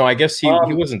 Oh no, I guess he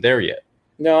wasn't there yet.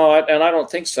 No, and I don't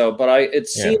think so. But it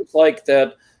seems like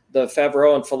that the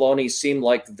Favreau and Filoni seem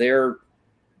like they're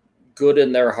good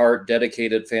in their heart,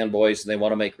 dedicated fanboys, and they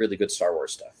want to make really good Star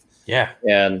Wars stuff. Yeah,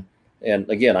 and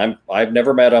again, I've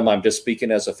never met them. I'm just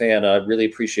speaking as a fan. I really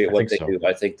appreciate what they do.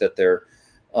 I think that they're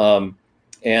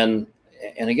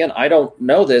and again, I don't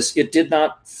know this. It did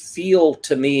not feel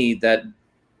to me that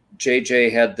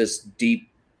JJ had this deep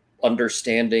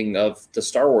understanding of the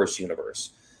Star Wars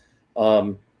universe.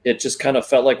 It just kind of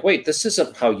felt like, wait, this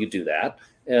isn't how you do that.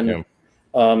 And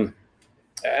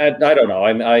I don't know.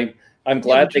 I'm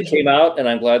glad they came out, and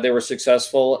I'm glad they were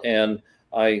successful. And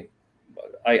I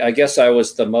guess I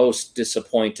was the most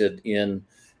disappointed in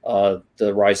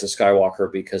the Rise of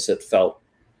Skywalker because it felt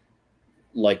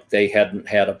like they hadn't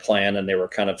had a plan, and they were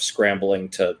kind of scrambling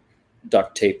to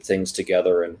duct tape things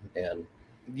together. And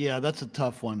yeah, that's a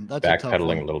tough one. That's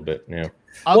backpedaling a little bit. Yeah.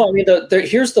 Well, I mean,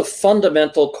 here's the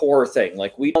fundamental core thing.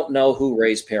 Like, we don't know who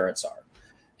Rey's parents are.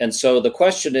 And so the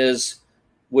question is,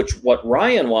 what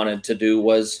Ryan wanted to do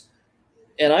was,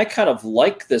 and I kind of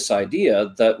like this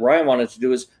idea that Ryan wanted to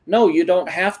do is, no, you don't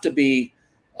have to be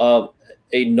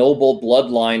a noble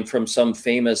bloodline from some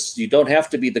famous, you don't have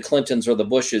to be the Clintons or the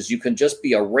Bushes. You can just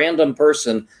be a random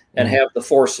person and have the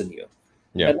Force in you.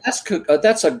 Yeah. And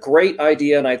that's a great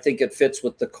idea. And I think it fits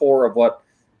with the core of what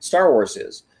Star Wars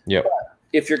is. Yeah.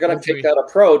 If you're going to take that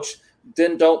approach,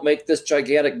 then don't make this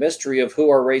gigantic mystery of who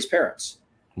are Rey's parents.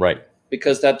 Right.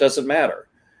 Because that doesn't matter.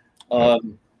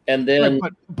 And then,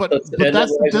 right, but that's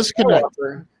the disconnect.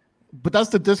 But that's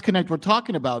the disconnect we're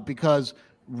talking about, because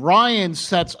Ryan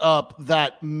sets up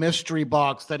that mystery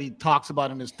box that he talks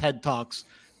about in his TED Talks,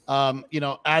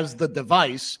 as the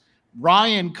device.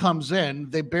 Ryan comes in,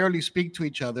 they barely speak to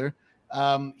each other.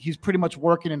 He's pretty much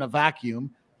working in a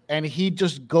vacuum, and he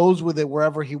just goes with it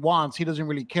wherever he wants. He doesn't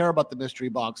really care about the mystery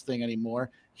box thing anymore.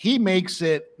 He makes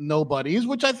it nobody's,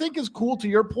 which I think is cool. To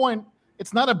your point,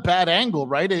 it's not a bad angle,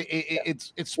 right? It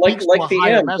speaks like to a the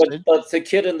higher end, message. but the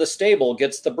kid in the stable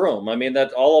gets the broom. I mean,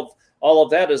 that all of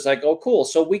that is like, oh, cool.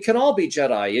 So we can all be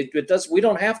Jedi. It does. We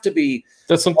don't have to be.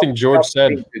 That's something George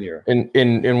said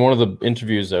in one of the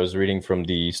interviews I was reading from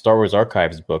the Star Wars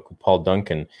Archives book with Paul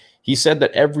Duncan. He said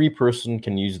that every person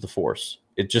can use the Force.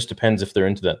 It just depends if they're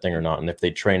into that thing or not, and if they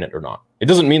train it or not. It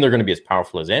doesn't mean they're going to be as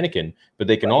powerful as Anakin, but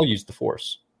they can all use the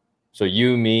Force. So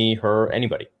you, me, her,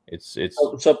 anybody. It's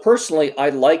so personally, I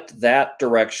liked that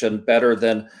direction better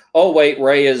than, oh wait,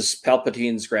 Rey is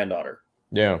Palpatine's granddaughter.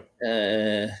 Yeah.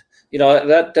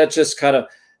 That just kind of,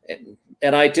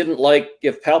 and I didn't like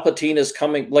if Palpatine is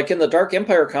coming, like in the Dark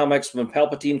Empire comics, when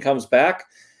Palpatine comes back,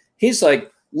 he's like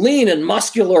lean and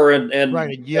muscular and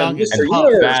young and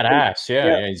badass.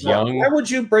 Yeah, he's young. Why would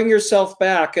you bring yourself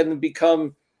back and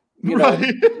become,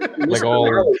 like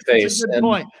all face? That's a good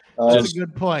point. That's a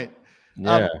good point.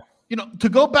 Yeah. To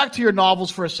go back to your novels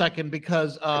for a second,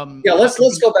 because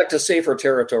let's go back to safer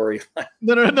territory.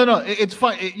 No, it's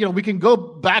fine. We can go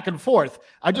back and forth.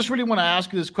 I just really want to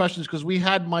ask you this question because we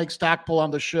had Mike Stackpole on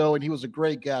the show, and he was a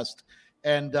great guest.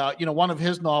 And one of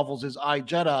his novels is I,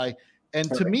 Jedi,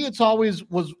 and to me, it's always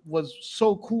was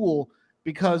so cool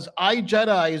because I,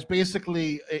 Jedi is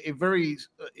basically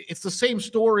it's the same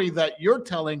story that you're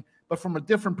telling, but from a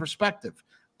different perspective.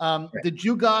 Did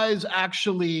you guys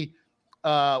actually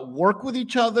work with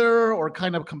each other, or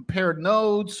kind of compare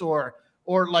notes, or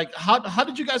like how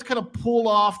did you guys kind of pull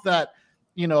off that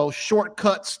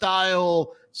shortcut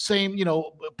style, same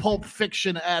Pulp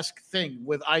Fiction-esque thing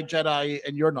with I, Jedi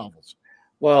and your novels?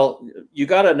 Well, you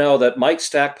got to know that Mike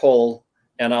Stackpole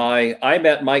and I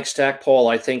met Mike Stackpole,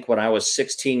 I think, when I was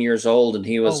 16 years old, and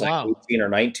he was 18 or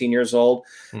 19 years old.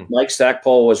 Mike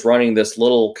Stackpole was running this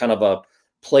little kind of a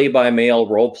play-by-mail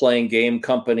role-playing game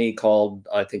company called,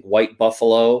 I think, White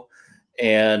Buffalo,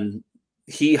 and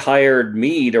he hired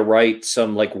me to write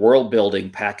some like world-building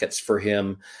packets for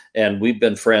him, and we've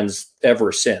been friends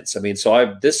ever since. I mean,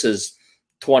 this is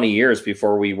 20 years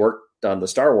before we worked on the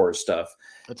Star Wars stuff.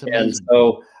 That's amazing. And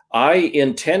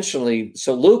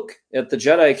so Luke at the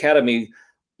Jedi Academy,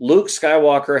 Luke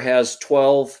Skywalker has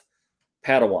 12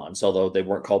 Padawans, although they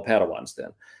weren't called Padawans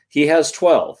then. He has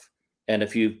 12. And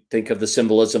if you think of the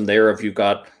symbolism there, if you've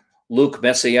got Luke,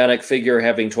 messianic figure,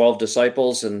 having 12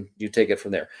 disciples, and you take it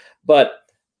from there. But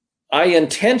I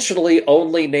intentionally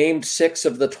only named 6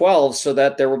 of the 12 so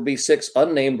that there would be 6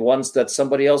 unnamed ones that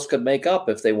somebody else could make up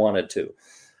if they wanted to.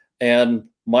 And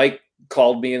Mike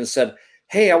called me and said,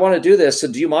 hey, I want to do this.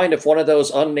 And do you mind if one of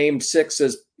those unnamed 6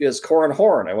 is Corran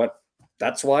Horn? I went,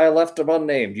 that's why I left them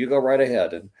unnamed. You go right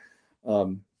ahead.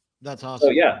 And that's awesome.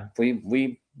 So yeah,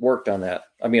 we worked on that.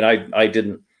 I mean, I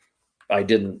didn't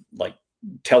like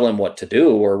tell him what to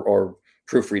do or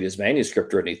proofread his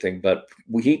manuscript or anything, but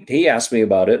he asked me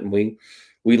about it, and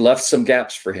we left some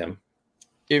gaps for him.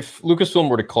 If Lucasfilm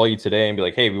were to call you today and be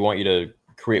like, hey, we want you to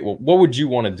create, what would you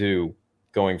want to do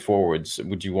going forwards?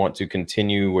 Would you want to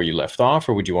continue where you left off,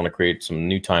 or would you want to create some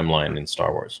new timeline in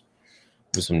Star Wars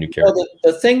with some new characters?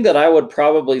 Well, the thing that I would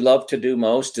probably love to do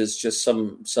most is just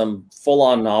some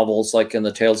full-on novels like in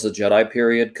the Tales of the Jedi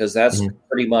period, because that's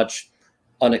pretty much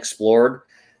unexplored.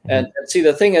 And see,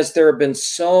 the thing is, there have been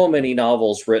so many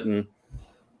novels written.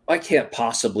 I can't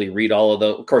possibly read all of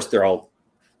those. Of course, they're all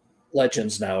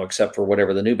legends now, except for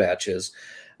whatever the new batch is.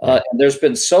 And there's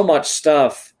been so much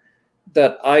stuff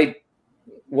that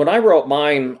when I wrote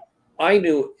mine, I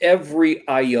knew every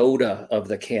iota of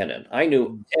the canon. I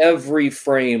knew every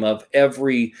frame of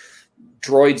every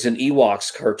Droids and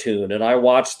Ewoks cartoon, and I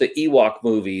watched the Ewok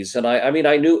movies, and I mean,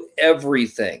 I knew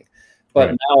everything.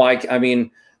 But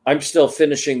now I'm still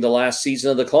finishing the last season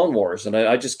of the Clone Wars, and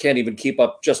I just can't even keep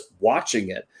up just watching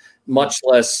it, much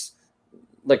less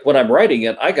like when I'm writing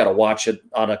it, I got to watch it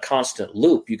on a constant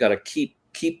loop. You got to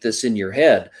keep this in your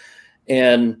head.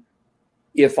 And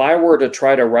if I were to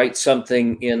try to write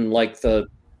something in like the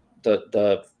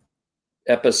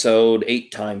episode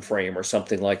 8 time frame or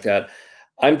something like that,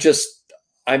 I'm just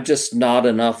not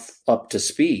enough up to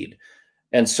speed.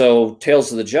 And so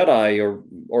Tales of the Jedi,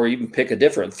 or even pick a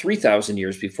different 3,000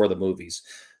 years before the movies,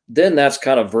 then that's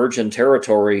kind of virgin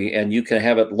territory, and you can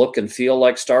have it look and feel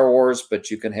like Star Wars, but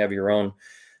you can have your own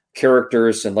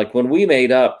characters. And like when we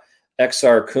made up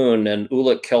Exar Kun and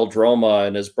Ulic Keldroma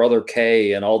and his brother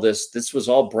Kay and all this was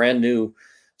all brand new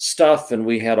stuff, and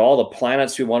we had all the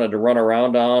planets we wanted to run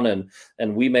around on,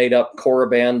 and we made up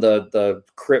Korriban, the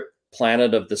crypt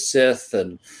planet of the Sith,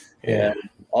 and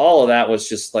all of that was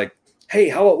just like, hey,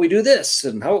 how about we do this,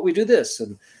 and how about we do this,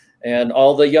 and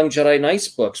all the Young Jedi Knights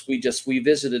books, we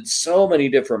visited so many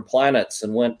different planets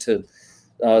and went to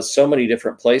so many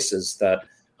different places that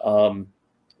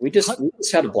we just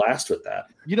had a blast with that.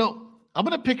 You know, I'm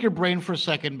going to pick your brain for a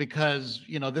second because,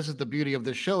 you know, this is the beauty of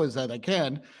this show is that I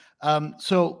can.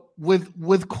 So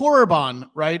with Korriban,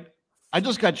 right? I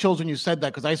just got chills when you said that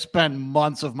because I spent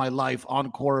months of my life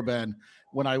on Korriban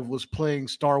when I was playing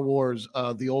Star Wars,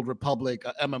 The Old Republic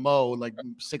MMO, like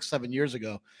 6-7 years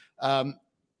ago.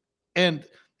 And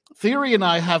Theory and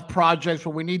I have projects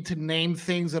where we need to name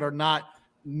things that are not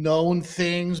known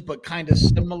things, but kind of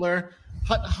similar.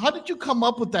 How did you come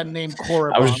up with that name,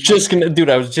 Korriban? I was just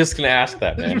gonna ask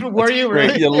that, man. Were you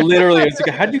really? Yeah, literally. I was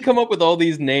like, how did you come up with all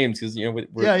these names? Because you know,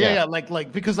 yeah.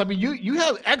 Like because I mean, you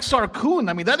have Exar Kun.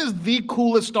 I mean, that is the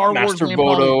coolest Star Master Wars name.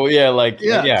 Bodo,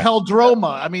 yeah.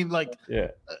 Keldroma. I mean, like,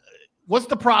 what's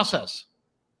the process?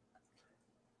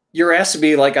 You're asking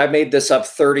me like I made this up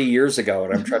 30 years ago,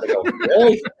 and I'm trying to go,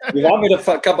 really? You want me to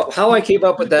fuck up how I came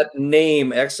up with that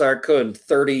name, Exar Kun,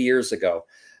 30 years ago?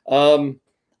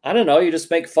 I don't know. You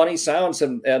just make funny sounds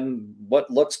and what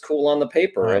looks cool on the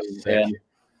paper. And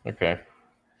okay.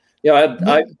 Yeah,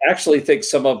 I actually think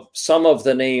some of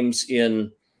the names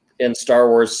in Star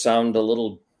Wars sound a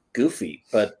little goofy,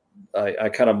 but I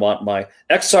kind of want my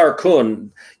Exar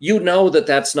Kun. You know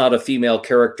that's not a female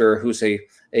character who's a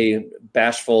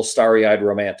bashful, starry-eyed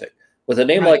romantic. With a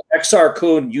name like Exar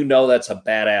Kun, you know that's a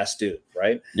badass dude,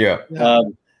 right? Yeah.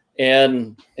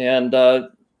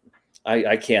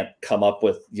 I can't come up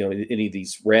with any of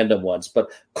these random ones, but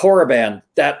Korriban,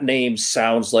 that name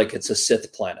sounds like it's a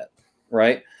Sith planet,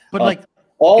 right? But like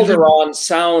Alderaan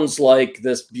sounds like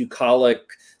this bucolic,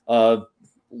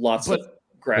 lots of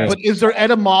grass. But is there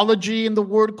etymology in the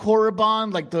word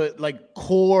Korriban, like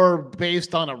core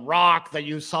based on a rock that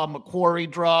you saw Macquarie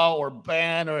draw, or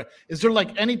ban, or is there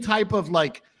like any type of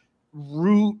like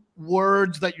root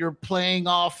words that you're playing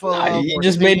off of? He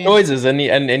just made noises and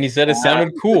he said it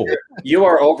sounded cool. You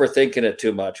are overthinking it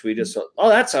too much. We just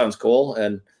that sounds cool,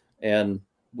 and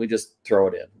we just throw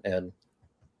it in, and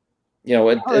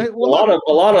a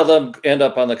lot of them end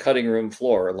up on the cutting room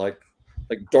floor. Like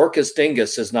Dorcas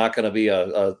Dingus is not going to be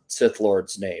a Sith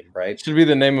Lord's name, right? Should be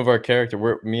the name of our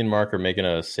character. Me and Mark are making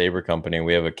a saber company. And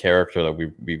we have a character that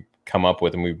we come up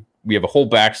with, and we have a whole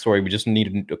backstory. We just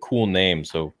need a cool name,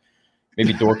 so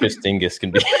maybe Dorcas Dingus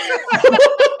can be.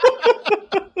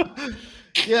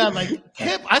 Yeah, like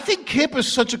Kip. I think Kip is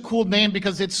such a cool name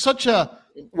because it's such a.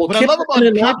 What I love about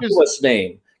Kip is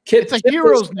name. It's a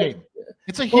hero's name.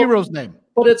 It's a hero's name,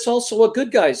 but it's also a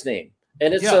good guy's name,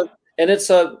 and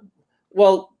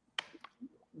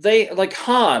they like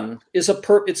Han is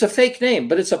it's a fake name,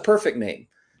 but it's a perfect name.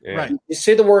 Yeah. Right. You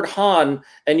say the word Han,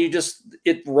 and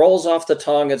it rolls off the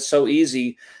tongue. It's so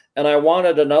easy, and I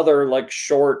wanted another like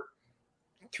short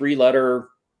 3-letter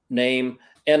name.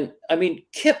 And I mean,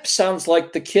 Kip sounds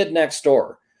like the kid next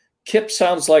door. Kip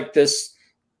sounds like this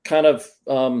kind of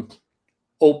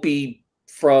Opie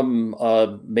from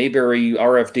Mayberry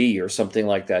RFD or something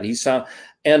like that.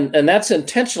 And that's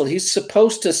intentional. He's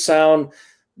supposed to sound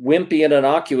wimpy and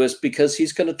innocuous because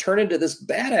he's going to turn into this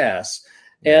badass.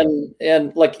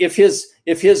 And like if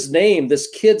his name, this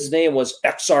kid's name was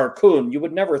Exar Kun, you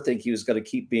would never think he was going to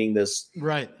keep being this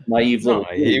naive little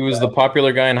kid. He was the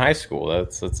popular guy in high school.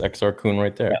 That's Exar Kun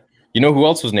right there. Yeah. You know who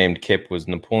else was named Kip? Was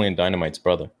Napoleon Dynamite's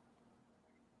brother.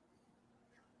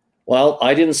 Well,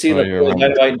 I didn't see Napoleon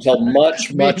Dynamite until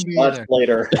much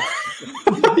later.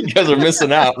 You guys are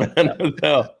missing out, man.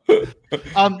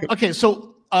 Okay,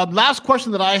 so last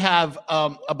question that I have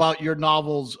about your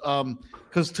novels,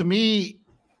 because to me,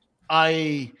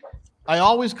 I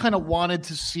always kind of wanted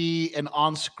to see an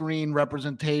on-screen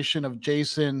representation of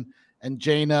Jason and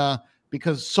Jaina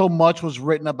because so much was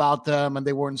written about them and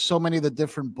they were in so many of the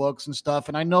different books and stuff.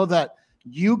 And I know that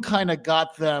you kind of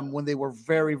got them when they were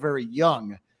very, very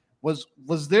young.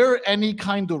 Was there any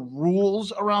kind of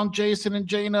rules around Jason and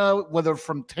Jaina, whether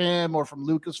from Tim or from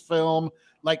Lucasfilm?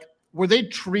 Like, were they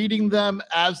treating them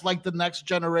as like the next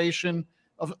generation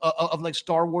of like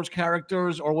Star Wars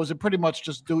characters, or was it pretty much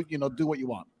just do what you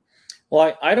want?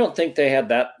 Well, I don't think they had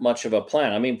that much of a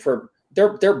plan. I mean,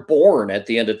 they're born at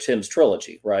the end of Tim's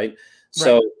trilogy, right?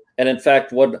 So, and in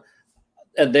fact,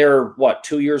 they're what,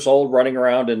 2 years old, running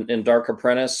around in Dark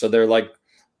Apprentice. So they're like,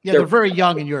 they're very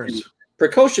young in yours.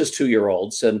 Precocious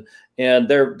 2-year-olds, and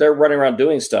they're running around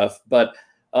doing stuff. But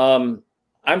I'm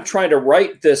trying to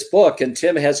write this book, and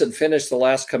Tim hasn't finished The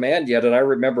Last Command yet. And I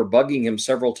remember bugging him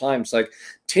several times, like,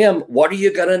 Tim, what are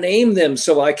you gonna name them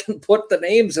so I can put the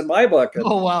names in my book? And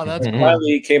oh wow, that's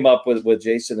finally he came up with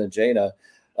Jason and Jaina.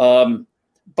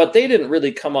 But they didn't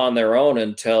really come on their own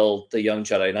until the Young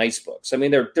Jedi Knights books. I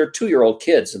mean, they're 2-year-old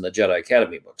kids in the Jedi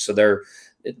Academy books, so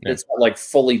it's not like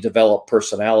fully developed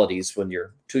personalities when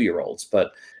you're 2-year-olds.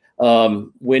 But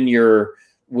when you're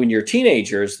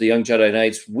teenagers, the Young Jedi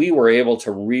Knights, we were able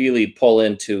to really pull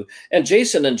into, and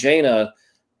Jason and Jaina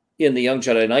in the Young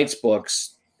Jedi Knights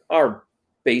books are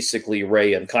basically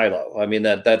Rey and Kylo. I mean,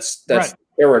 that's right.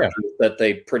 The characters that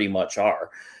they pretty much are.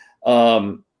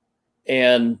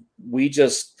 And we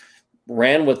just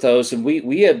ran with those, and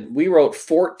we wrote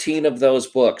 14 of those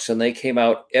books, and they came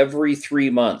out every 3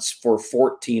 months for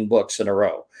 14 books in a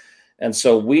row. And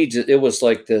so it was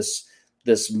like this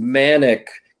manic,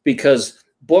 because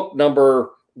book number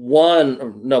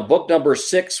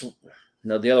 6,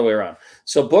 no, the other way around.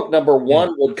 So book number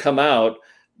 1 would come out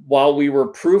while we were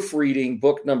proofreading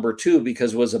book number 2,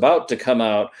 because it was about to come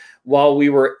out, while we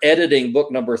were editing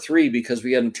book number 3 because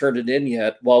we hadn't turned it in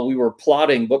yet, while we were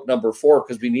plotting book number 4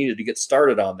 because we needed to get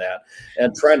started on that,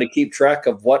 and trying to keep track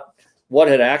of what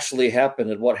had actually happened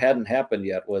and what hadn't happened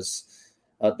yet.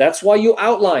 That's why you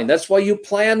outline. That's why you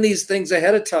plan these things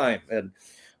ahead of time. And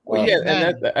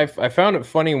I found it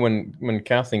funny when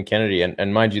Kathleen Kennedy,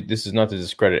 and mind you, this is not to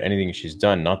discredit anything she's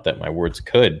done, not that my words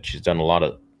could. She's done a lot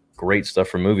of great stuff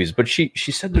for movies, but she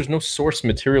said there's no source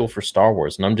material for Star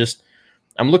Wars, and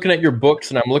I'm looking at your books,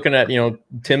 and I'm looking at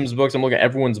Tim's books, I'm looking at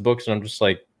everyone's books, and I'm just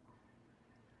like,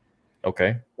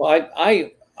 okay. Well,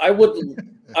 I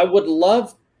would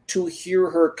love to hear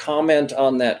her comment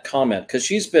on that comment, because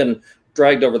she's been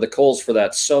dragged over the coals for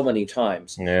that so many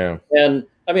times. Yeah. And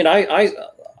I mean,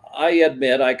 I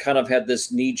admit I kind of had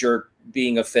this knee-jerk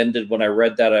being offended when I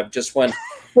read that. I just went,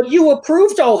 but you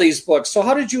approved all these books, so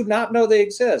how did you not know they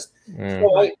exist?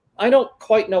 So I don't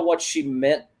quite know what she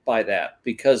meant by that,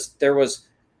 because there was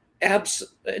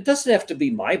it doesn't have to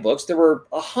be my books. There were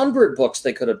 100 books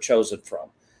they could have chosen from.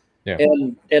 Yeah.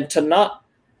 And to not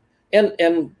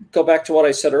and go back to what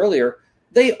I said earlier,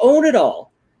 they own it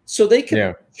all. So they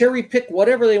can cherry pick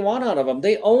whatever they want out of them.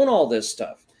 They own all this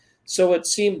stuff. So it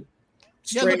seemed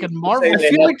strange. Like in Marvel, I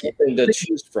feel like to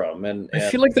choose from. And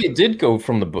I feel like they did go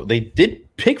from the book. They did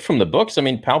pick from the books. I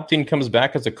mean, Palpatine comes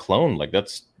back as a clone. Like,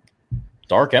 that's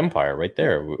Dark Empire right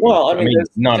there. Well, I mean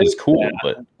not as cool,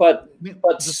 but the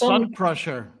Sun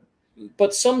Crusher.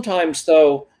 But sometimes,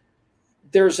 though,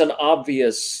 there's an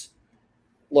obvious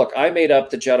look. I made up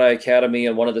the Jedi Academy,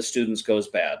 and one of the students goes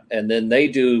bad, and then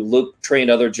Luke trained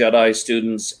other Jedi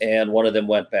students, and one of them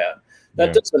went bad.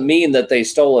 That doesn't mean that they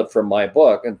stole it from my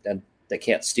book, and they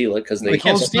can't steal it, because they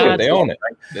can't steal it. They own it.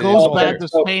 It goes back the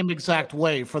same exact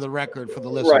way, for the record, for the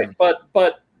listener. Right,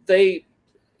 but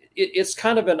it's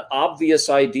kind of an obvious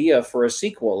idea for a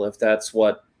sequel if that's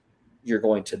what you're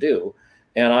going to do.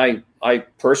 And I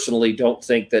personally don't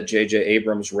think that J.J.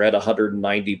 Abrams read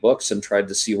 190 books and tried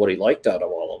to see what he liked out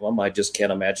of all of them. I just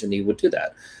can't imagine he would do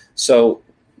that. So,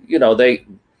 they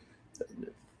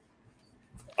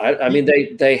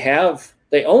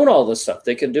own all this stuff.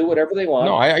 They can do whatever they want.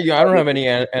 No, I don't have any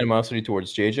animosity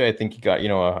towards JJ. I think he got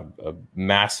a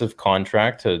massive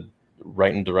contract to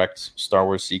write and direct Star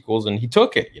Wars sequels, and he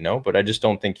took it. But I just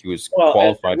don't think he was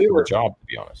qualified for the job, to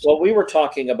be honest. Well, we were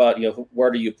talking about where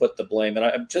do you put the blame, and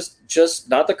I'm just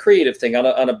not the creative thing, on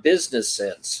a business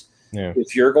sense. Yeah.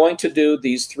 If you're going to do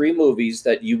these 3 movies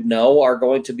that are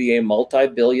going to be a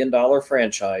multi-billion-dollar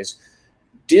franchise,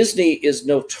 Disney is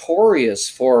notorious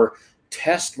for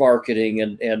test marketing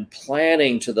and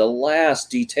planning to the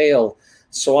last detail.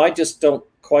 So I just don't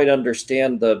quite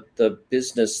understand the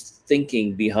business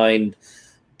thinking behind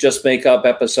just make up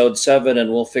episode 7 and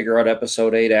we'll figure out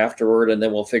episode 8 afterward, and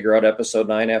then we'll figure out episode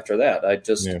 9 after that.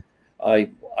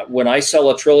 When I sell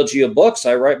a trilogy of books,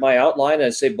 I write my outline and I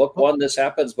say book 1 this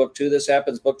happens, book 2 this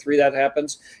happens, book 3 that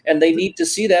happens, and they need to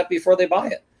see that before they buy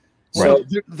it. So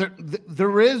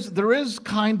there is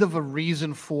kind of a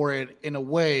reason for it in a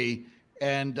way,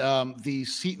 and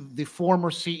the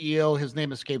former CEO, his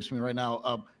name escapes me right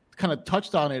now, kind of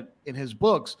touched on it in his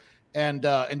books, and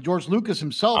George Lucas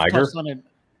himself touched on it.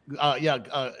 Bob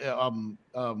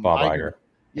Iger.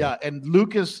 Yeah, and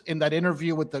Lucas in that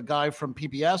interview with the guy from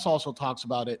PBS also talks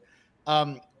about it.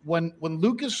 When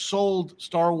Lucas sold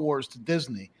Star Wars to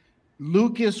Disney,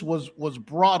 Lucas was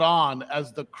brought on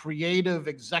as the creative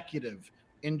executive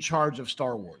in charge of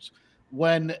Star Wars.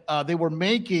 when they were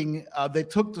making, they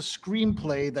took the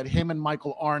screenplay that him and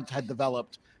Michael Arndt had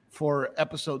developed for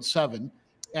episode 7,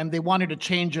 and they wanted to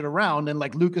change it around. And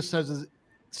like Lucas says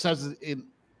in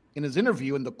his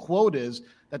interview, and the quote is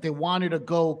that they wanted to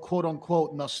go quote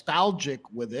unquote nostalgic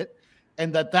with it,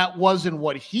 and that wasn't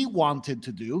what he wanted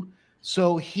to do.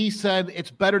 So he said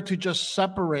it's better to just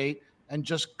separate and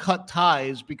just cut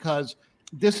ties, because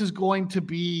this is going to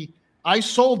be, I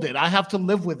sold it. I have to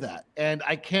live with that. And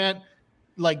I can't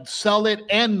like sell it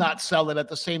and not sell it at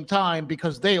the same time,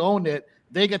 because they own it.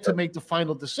 They get to make the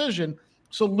final decision.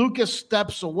 So Lucas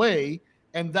steps away,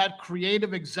 and that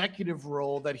creative executive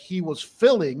role that he was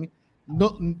filling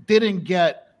didn't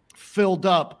get filled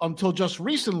up until just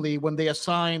recently, when they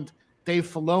assigned Dave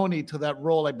Filoni to that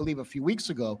role, I believe a few weeks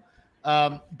ago.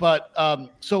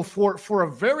 So for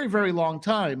a very, very long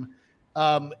time,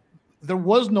 there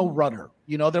was no rudder.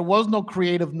 There was no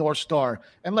creative North Star.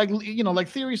 And like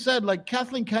Theory said, like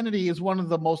Kathleen Kennedy is one of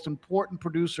the most important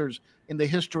producers in the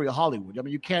history of Hollywood. I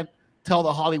mean, you can't tell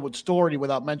the Hollywood story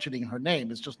without mentioning her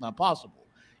name. It's just not possible.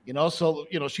 So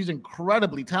she's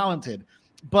incredibly talented,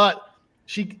 but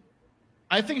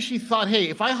I think she thought, hey,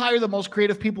 if I hire the most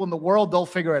creative people in the world, they'll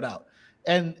figure it out.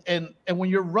 And when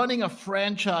you're running a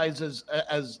franchise as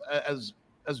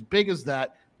big as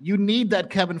that, you need that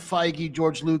Kevin Feige,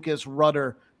 George Lucas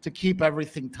rudder to keep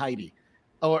everything tidy,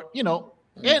 or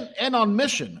and on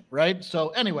mission, right? So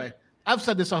anyway, I've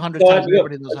said this 100 times.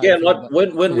 Again,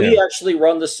 when we actually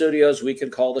run the studios, we can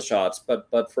call the shots,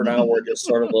 but for now we're just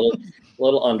sort of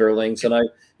little underlings. And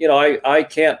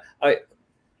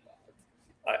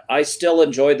I still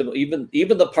enjoy them,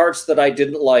 even the parts that I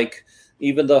didn't like,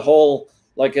 even the whole,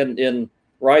 like in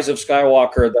Rise of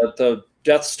Skywalker, the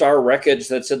Death Star wreckage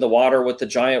that's in the water with the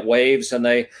giant waves, and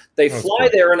they fly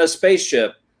there in a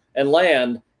spaceship and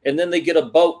land, and then they get a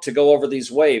boat to go over these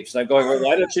waves. And I'm going, well,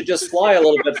 why don't you just fly a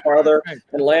little bit farther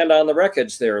and land on the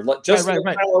wreckage there, just like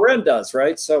Kylo Ren does,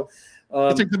 right? So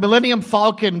it's like the Millennium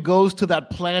Falcon goes to that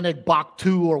planet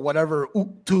Bak-2 or whatever,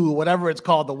 Uktu, whatever it's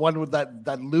called, the one with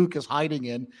that Luke is hiding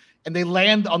in, and they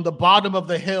land on the bottom of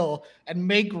the hill and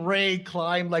make Rey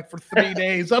climb like for 3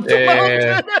 days up the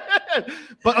mountain.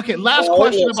 But okay, last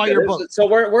question about your book. So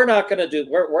we're not going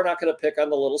to pick on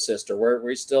the little sister.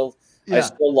 I still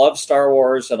love Star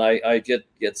Wars, and I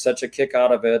get such a kick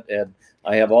out of it, and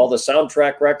I have all the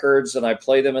soundtrack records, and I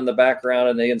play them in the background,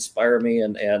 and they inspire me,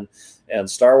 and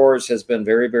Star Wars has been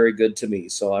very, very good to me.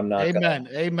 So I'm not.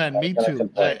 Amen. Me too.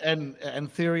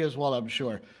 And Theory as well, I'm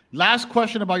sure. Last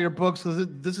question about your books.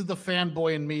 This is the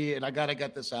fanboy in me, and I got to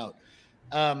get this out.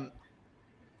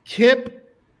 Kip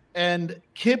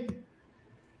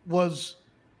was,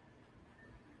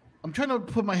 I'm trying to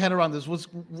put my head around this.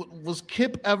 Was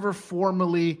Kip ever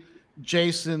formally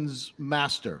Jason's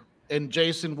master, and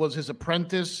Jason was his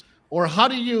apprentice? Or how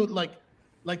do you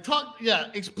talk? Yeah,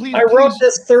 please. I wrote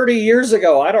this 30 years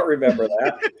ago. I don't remember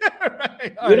that.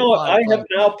 I have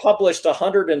now published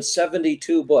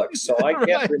 172 books, so I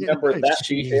can't remember that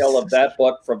detail of that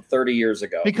book from 30 years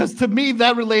ago. Because to me,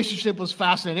 that relationship was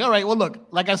fascinating. All right, well, look,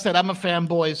 like I said, I'm a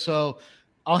fanboy, so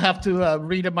I'll have to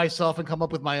read it myself and come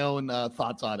up with my own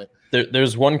thoughts on it.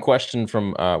 There's one question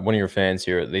from one of your fans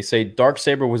here. They say,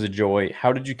 Darksaber was a joy.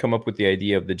 How did you come up with the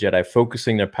idea of the Jedi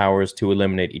focusing their powers to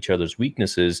eliminate each other's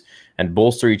weaknesses and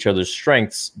bolster each other's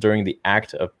strengths during the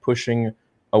act of pushing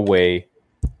away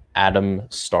Adam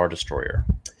Star Destroyer?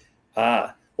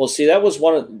 Well, see, that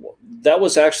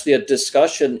was actually a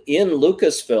discussion in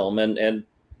Lucasfilm, and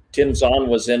Tim Zahn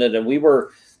was in it, and we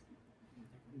were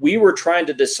trying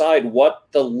to decide what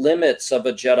the limits of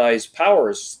a Jedi's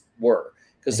powers were.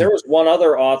 Because there was one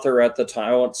other author at the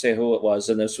time, I won't say who it was,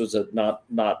 and this was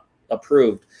not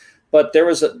approved, but there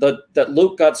was that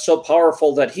Luke got so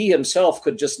powerful that he himself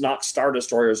could just knock Star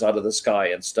Destroyers out of the sky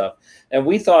and stuff. And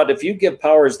we thought, if you give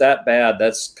powers that bad,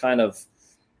 that's kind of,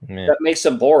 that makes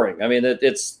them boring. I mean,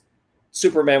 it's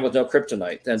Superman with no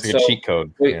kryptonite. And it's like a cheat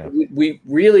code. We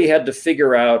really had to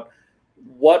figure out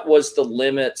what was the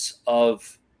limits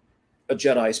of a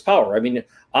Jedi's power. I mean,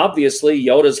 obviously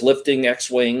Yoda's lifting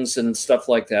X-Wings and stuff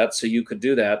like that, so you could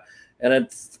do that. And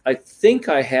I think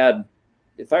I had,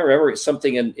 if I remember,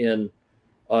 something in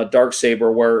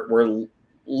Darksaber where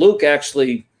Luke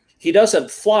actually, he doesn't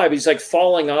fly, but he's like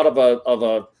falling out of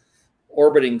a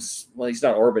orbiting, well, he's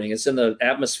not orbiting, it's in the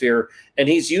atmosphere, and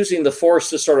he's using the Force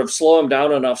to sort of slow him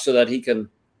down enough so that he can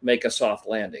make a soft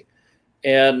landing.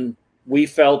 And we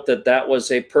felt that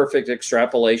was a perfect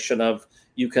extrapolation of,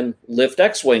 you can lift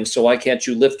X-Wings, so why can't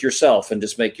you lift yourself and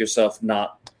just make yourself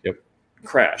not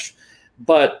crash?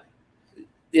 But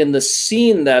in the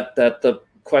scene that the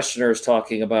questioner is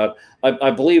talking about.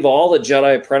 I believe all the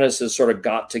Jedi apprentices sort of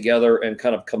got together and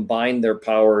kind of combined their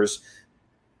powers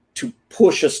to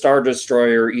push a Star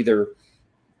Destroyer either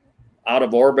out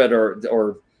of orbit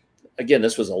or again,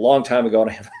 this was a long time ago and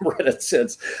I haven't read it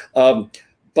since.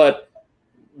 But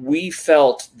we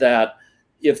felt that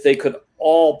if they could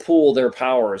all pool their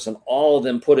powers and all of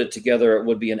them put it together, it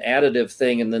would be an additive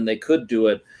thing, and then they could do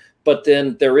it. But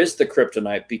then there is the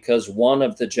kryptonite, because one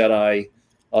of the Jedi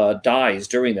dies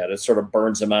during that. It sort of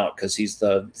burns him out because he's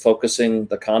focusing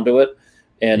the conduit,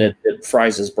 and it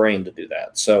fries his brain to do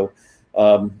that. So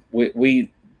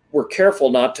we were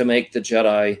careful not to make the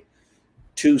Jedi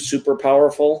too super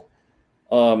powerful.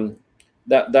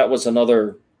 That was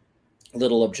another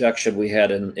little objection we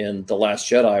had in The Last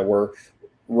Jedi, where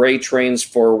Rey trains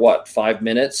for 5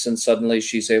 minutes, and suddenly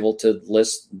she's able to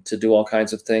do all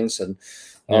kinds of things. And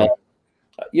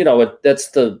that's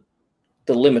the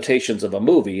limitations of a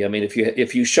movie. I mean,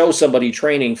 if you show somebody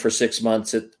training for 6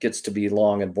 months, it gets to be a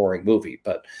long and boring movie.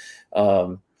 But I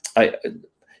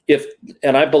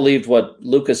believed what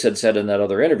Lucas had said in that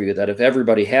other interview, that if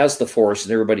everybody has the Force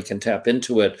and everybody can tap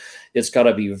into it, it's got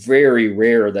to be very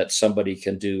rare that somebody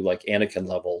can do like Anakin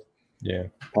level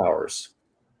powers.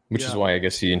 Which is why I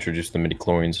guess he introduced the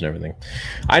midichlorians and everything.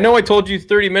 I know I told you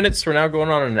 30 minutes. We're now going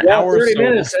on an hour. 30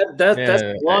 minutes.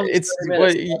 That's long.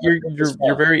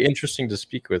 You're very interesting to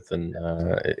speak with, and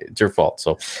it's your fault.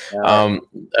 So,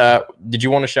 did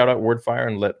you want to shout out Wordfire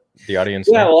and let the audience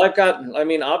know?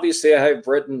 Well, obviously I have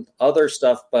written other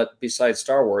stuff, but besides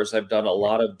Star Wars, I've done a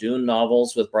lot of Dune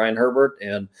novels with Brian Herbert,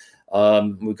 and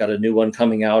we've got a new one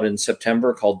coming out in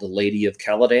September called The Lady of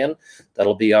Caladan.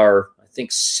 That'll be our, I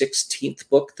think, 16th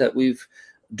book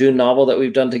Dune novel that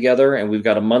we've done together. And we've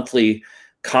got a monthly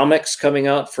comics coming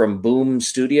out from Boom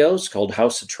Studios called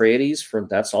House Atreides.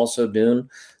 That's also Dune.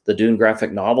 The Dune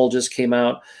graphic novel just came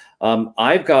out.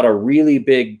 I've got a really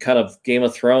big kind of Game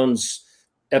of Thrones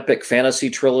epic fantasy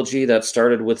trilogy that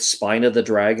started with Spine of the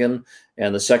Dragon,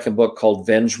 and the second book called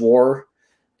Venge War.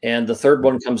 And the third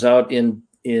one comes out in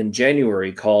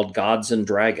January called Gods and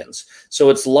Dragons. So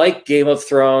it's like Game of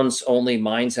Thrones, only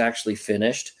mine's actually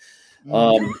finished.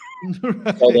 So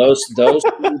those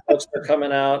books are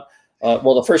coming out.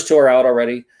 The first two are out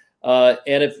already.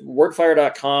 And if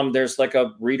wordfire.com, there's like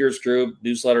a readers group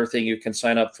newsletter thing you can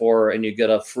sign up for, and you get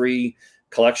a free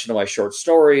collection of my short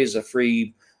stories, a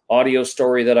free audio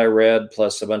story that I read,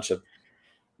 plus a bunch of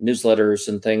newsletters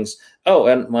and things. Oh,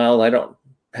 and I don't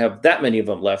have that many of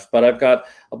them left, but I've got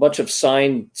a bunch of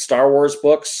signed Star Wars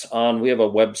books we have a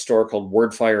web store called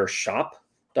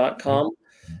wordfireshop.com.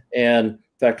 And in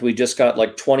fact, we just got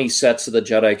like 20 sets of the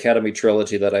Jedi Academy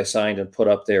trilogy that I signed and put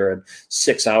up there in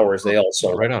 6 hours. They all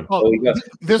sold. Right on. So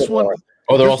this one.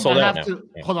 They're all sold out now.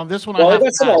 Hold on. This one. We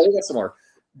got some more.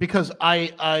 Because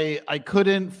I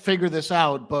couldn't figure this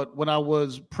out, but when I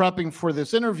was prepping for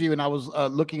this interview and I was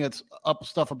looking up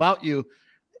stuff about you,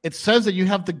 it says that you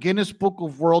have the Guinness Book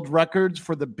of World Records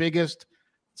for the biggest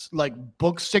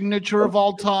book signature of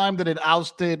all time, that it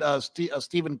ousted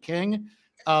Stephen King.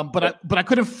 But I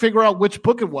couldn't figure out which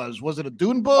book it was. Was it a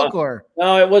Dune book or?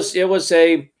 No, it was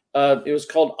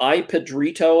called I,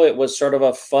 Pedrito. It was sort of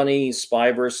a funny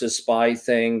spy versus spy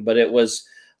thing, but it was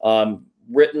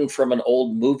written from an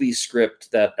old movie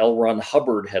script that L. Ron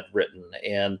Hubbard had written.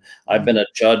 And I've been a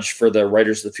judge for the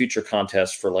Writers of the Future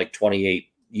contest for like 28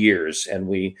 years, and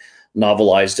we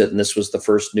novelized it. And this was the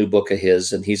first new book of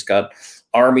his, and he's got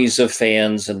armies of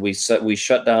fans. And we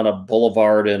shut down a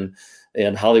boulevard in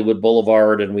Hollywood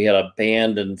Boulevard, and we had a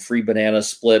band and free banana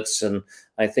splits. And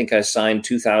I think I signed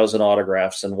 2,000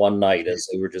 autographs in one night as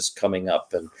they were just coming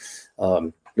up. And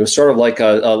it was sort of like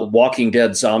a Walking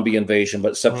Dead zombie invasion, but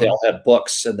except they all had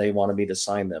books and they wanted me to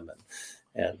sign them.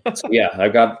 And so,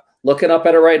 I've got, looking up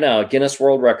at it right now, Guinness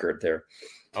World Record there.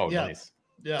 Oh, yeah. Nice.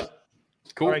 Yeah.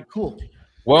 Cool. All right, cool.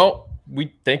 Well,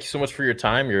 we thank you so much for your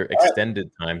time, your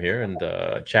extended time here. And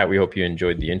chat, we hope you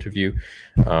enjoyed the interview.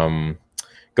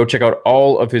 Go check out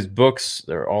all of his books.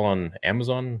 They're all on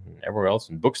Amazon and everywhere else,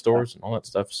 and bookstores and all that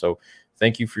stuff. So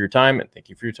thank you for your time, and thank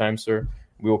you for your time, sir.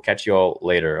 We will catch you all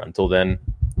later. Until then,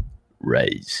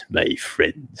 rise, my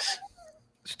friends.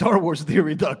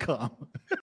 StarWarsTheory.com.